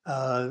great.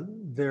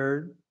 There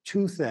are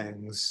two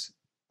things.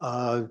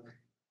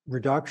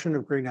 Reduction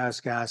of greenhouse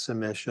gas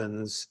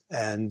emissions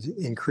and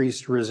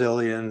increased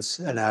resilience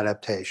and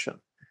adaptation.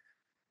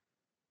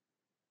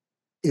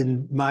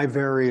 In my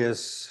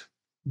various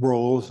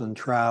roles and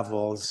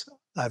travels,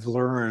 I've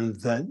learned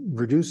that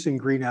reducing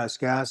greenhouse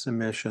gas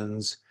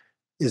emissions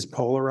is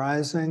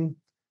polarizing.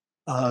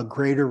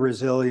 Greater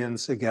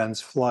resilience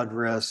against flood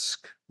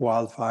risk,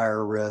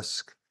 wildfire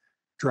risk,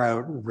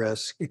 drought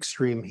risk,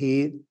 extreme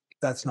heat,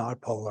 that's not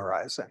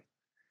polarizing.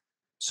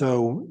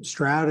 So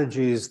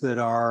strategies that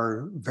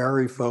are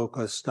very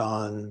focused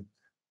on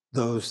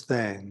those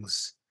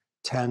things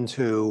tend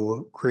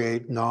to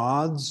create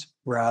nods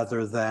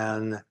rather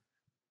than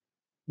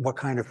what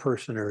kind of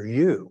person are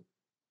you?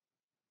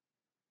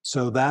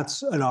 So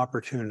that's an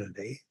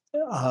opportunity.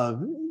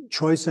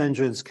 Choice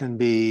engines can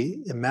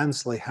be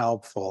immensely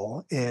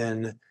helpful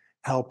in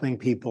helping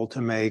people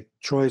to make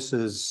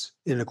choices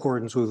in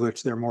accordance with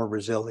which they're more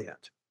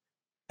resilient.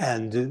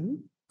 And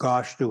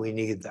gosh, do we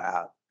need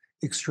that?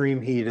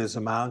 Extreme heat is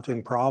a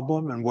mounting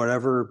problem, and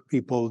whatever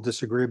people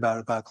disagree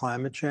about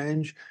climate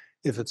change,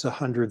 if it's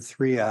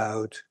 103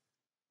 out,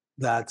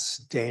 that's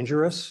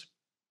dangerous.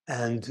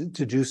 And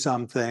to do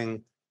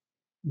something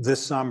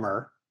this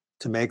summer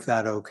to make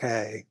that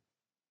okay,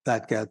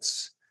 that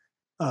gets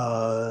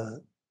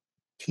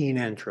keen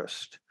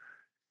interest.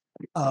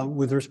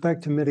 With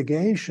respect to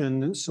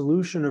mitigation,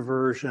 solution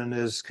aversion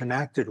is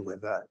connected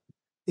with that.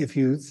 If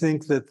you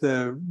think that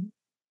the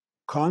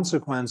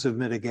consequence of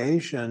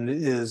mitigation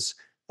is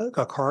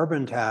a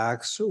carbon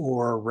tax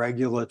or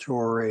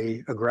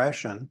regulatory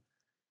aggression,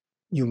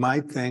 you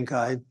might think,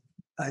 I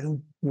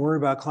don't worry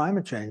about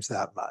climate change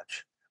that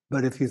much.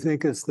 But if you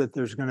think it's that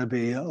there's going to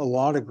be a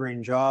lot of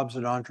green jobs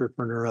and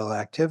entrepreneurial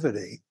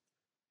activity,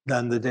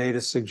 then the data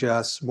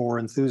suggests more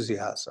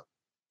enthusiasm.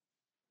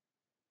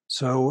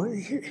 So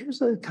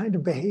here's a kind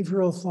of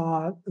behavioral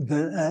thought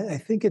that I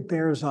think it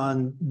bears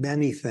on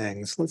many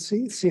things. Let's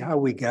see how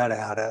we get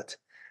at it.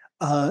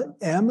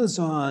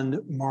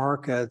 Amazon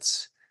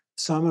markets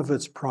some of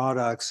its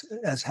products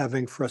as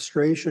having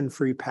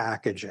frustration-free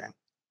packaging.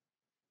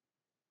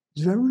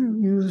 Do you ever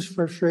use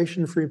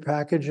frustration-free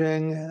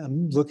packaging?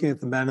 I'm looking at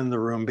the men in the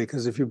room,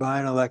 because if you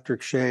buy an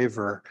electric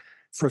shaver,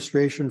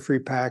 frustration-free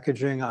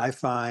packaging I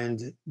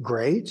find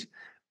great,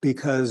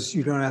 because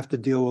you don't have to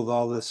deal with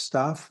all this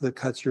stuff that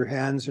cuts your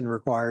hands and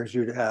requires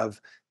you to have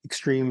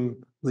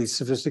extremely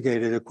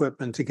sophisticated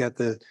equipment to get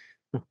the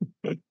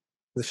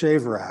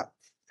shaver out.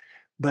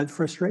 But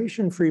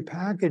frustration-free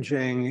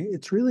packaging,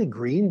 it's really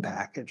green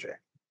packaging.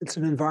 It's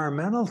an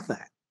environmental thing.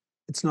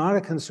 It's not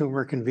a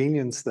consumer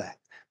convenience thing.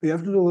 We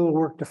have to do a little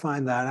work to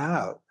find that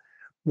out.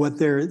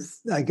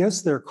 I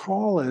guess their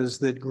call is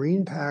that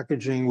green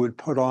packaging would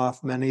put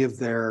off many of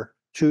their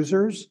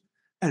choosers,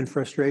 and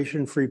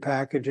frustration-free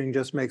packaging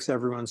just makes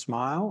everyone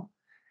smile.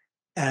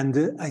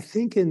 And I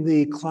think in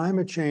the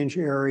climate change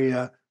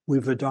area,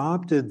 we've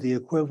adopted the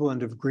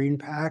equivalent of green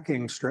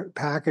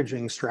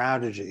packaging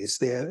strategies,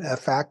 the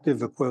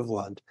effective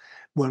equivalent,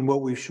 when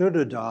what we should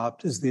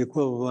adopt is the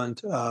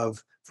equivalent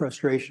of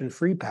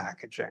frustration-free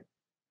packaging.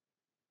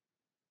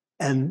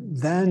 And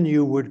then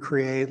you would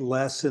create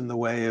less in the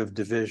way of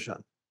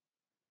division.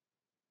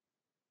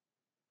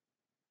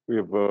 We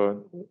have,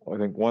 I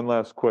think, one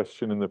last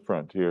question in the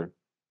front here.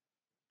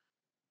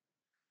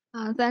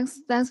 Thanks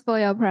for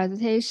your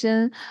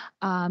presentation.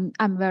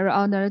 I'm very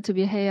honored to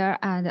be here,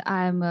 and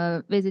I'm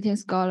a visiting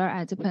scholar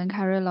at the Penn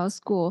Law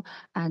School,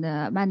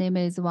 and my name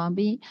is Wang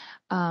Bin.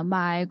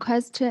 My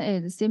question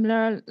is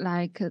similar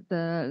like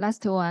the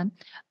last one,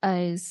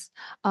 is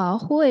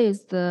who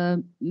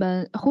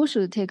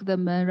should take the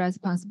main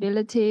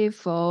responsibility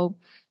for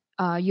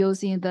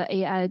using the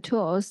AI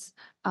tools?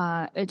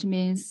 It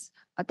means,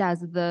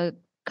 does the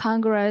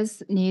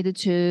Congress need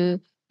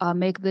to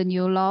make the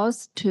new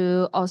laws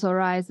to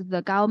authorize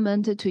the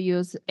government to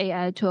use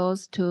AI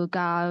tools to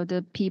guide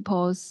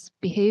people's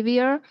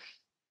behavior,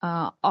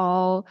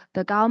 or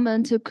the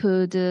government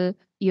could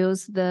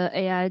use the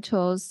AI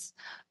tools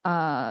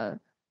from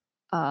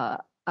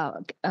the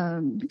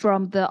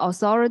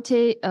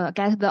authority,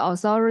 get the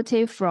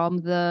authority from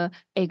the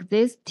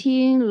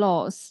existing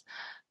laws,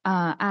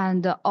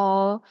 and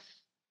all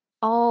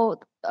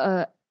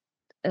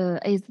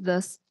is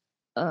the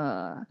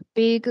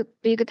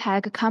big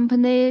tech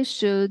company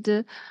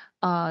should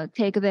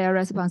take their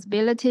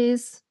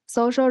responsibilities,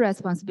 social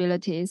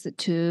responsibilities,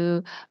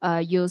 to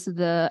use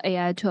the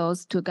AI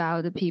tools to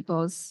guide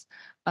people's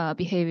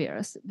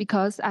behaviors.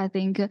 Because I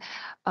think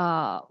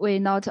we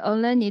not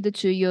only need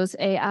to use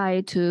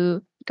AI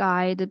to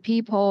guide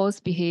people's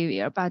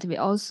behavior, but we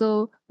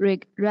also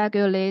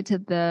regulate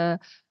the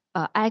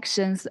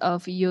actions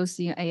of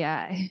using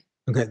AI.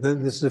 Okay,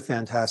 this is a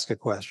fantastic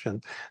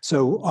question.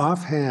 So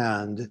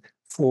offhand,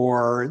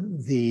 for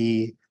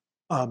the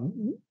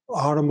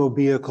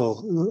automobile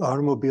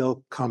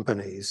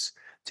companies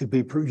to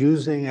be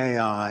using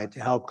AI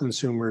to help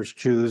consumers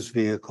choose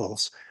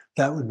vehicles,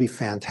 that would be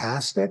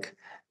fantastic.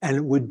 And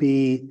it would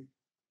be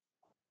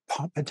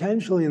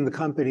potentially in the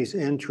company's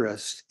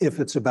interest if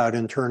it's about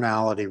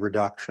internality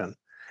reduction.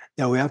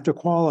 Now, we have to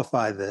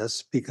qualify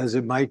this because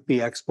it might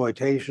be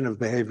exploitation of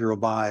behavioral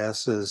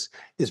biases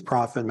is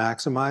profit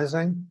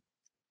maximizing.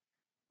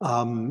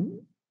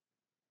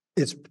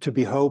 It's to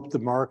be hoped the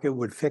market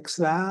would fix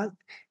that.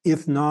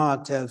 If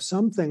not, to have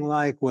something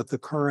like what the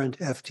current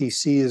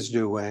FTC is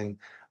doing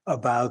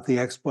about the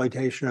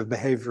exploitation of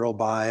behavioral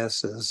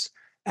biases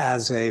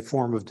as a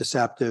form of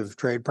deceptive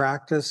trade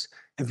practice.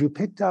 Have you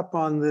picked up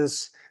on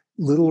this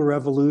little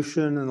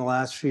revolution in the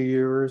last few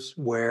years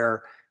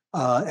where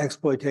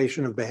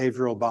exploitation of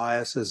behavioral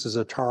biases is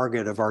a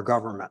target of our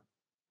government?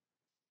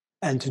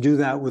 And to do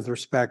that with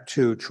respect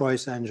to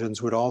choice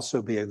engines would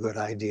also be a good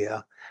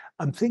idea.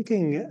 I'm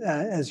thinking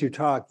as you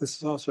talk, this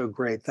is also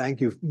great.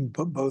 Thank you,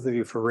 both of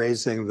you, for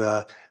raising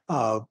the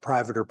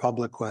private or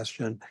public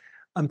question.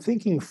 I'm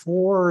thinking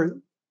for,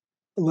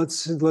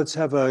 let's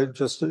have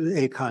just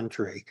a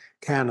country,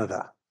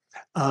 Canada.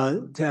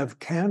 To have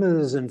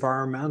Canada's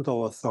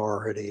environmental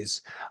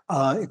authorities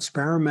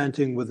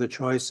experimenting with the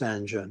choice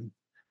engine.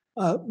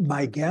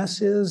 My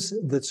guess is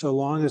that so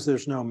long as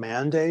there's no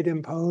mandate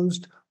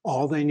imposed,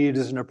 all they need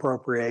is an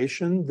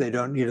appropriation. They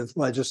don't need a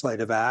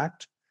legislative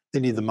act. They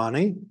need the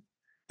money.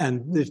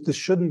 And this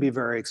shouldn't be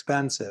very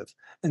expensive.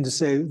 And to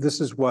say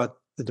this is what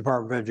the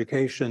Department of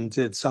Education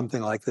did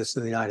something like this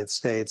in the United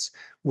States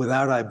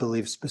without, I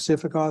believe,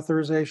 specific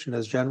authorization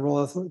as general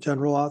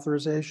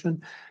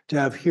authorization, to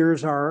have here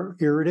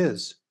it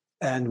is.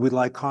 And we'd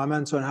like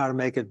comments on how to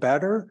make it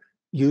better.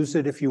 Use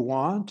it if you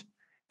want.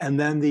 And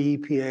then the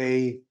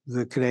EPA,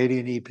 the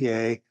Canadian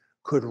EPA,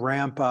 could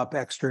ramp up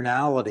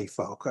externality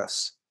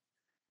focus.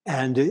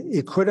 And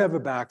it could have a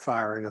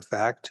backfiring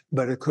effect,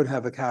 but it could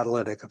have a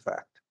catalytic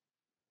effect.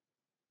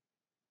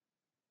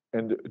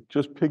 And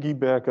just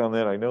piggyback on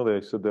that, I know that I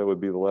said that would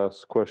be the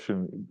last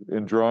question.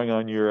 In drawing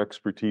on your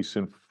expertise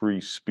in free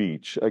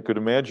speech, I could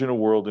imagine a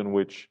world in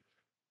which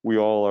we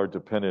all are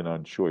dependent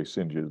on choice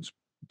engines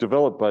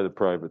developed by the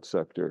private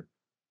sector.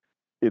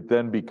 It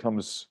then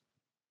becomes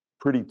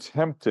pretty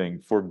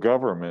tempting for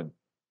government,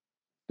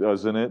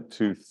 doesn't it,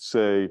 to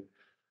say,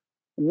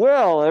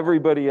 well,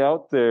 everybody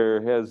out there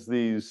has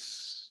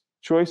these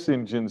choice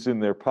engines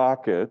in their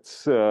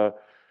pockets.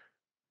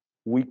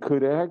 We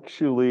could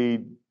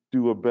actually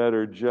do a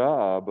better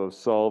job of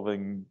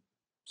solving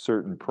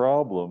certain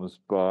problems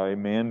by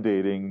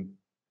mandating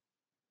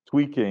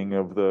tweaking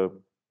of the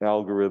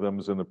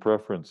algorithms and the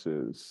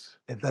preferences.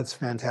 That's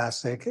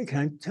fantastic. Can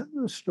I tell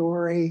you a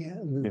story?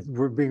 Yeah.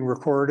 We're being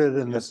recorded,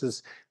 and this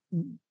is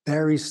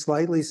very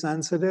slightly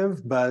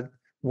sensitive, but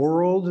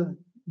world,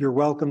 you're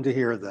welcome to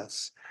hear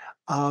this.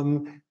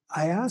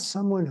 I asked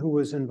someone who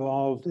was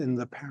involved in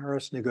the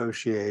Paris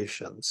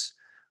negotiations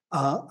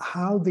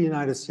how the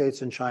United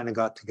States and China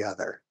got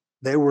together.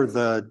 They were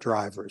the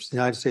drivers, the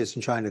United States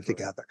and China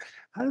together.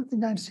 How did the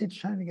United States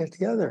and China get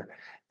together?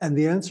 And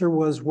the answer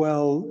was,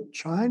 well,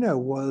 China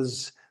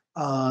was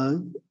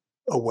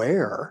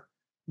aware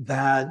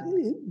that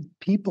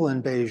people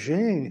in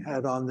Beijing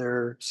had on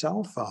their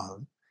cell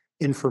phone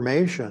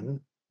information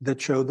that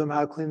showed them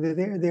how clean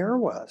the air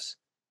was.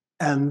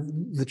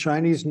 And the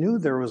Chinese knew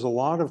there was a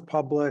lot of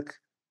public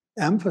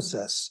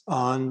emphasis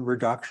on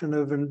reduction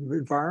of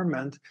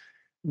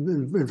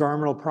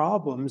environmental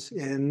problems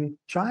in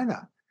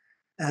China.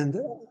 And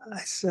I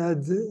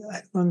said,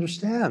 I don't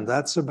understand.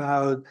 That's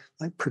about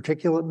like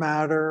particulate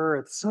matter.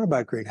 It's not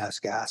about greenhouse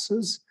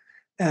gases.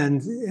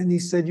 And he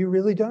said, you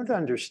really don't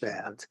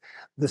understand.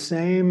 The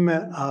same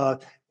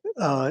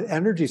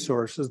energy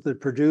sources that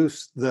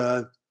produce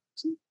the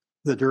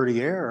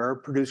dirty air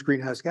produce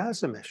greenhouse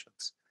gas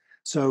emissions.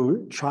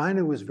 So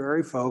China was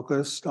very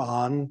focused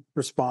on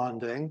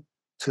responding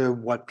to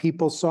what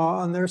people saw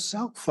on their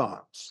cell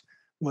phones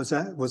was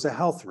a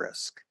health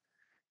risk.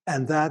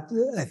 And that,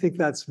 I think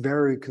that's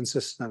very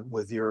consistent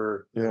with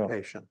your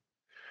patient.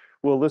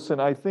 Well, listen,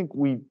 I think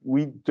we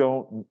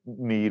don't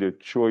need a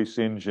choice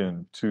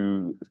engine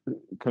to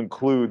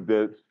conclude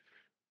that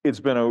it's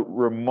been a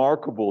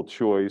remarkable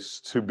choice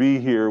to be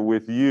here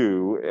with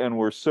you, and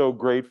we're so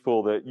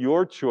grateful that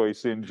your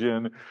choice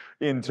engine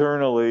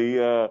internally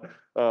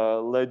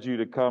led you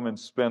to come and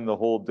spend the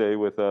whole day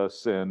with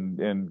us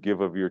and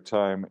give of your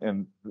time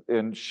and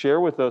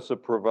share with us a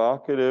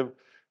provocative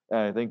and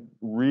I think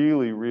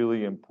really,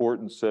 really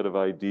important set of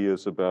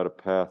ideas about a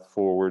path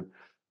forward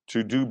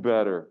to do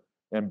better,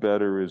 and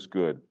better is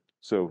good.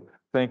 So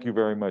thank you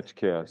very much,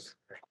 Cass.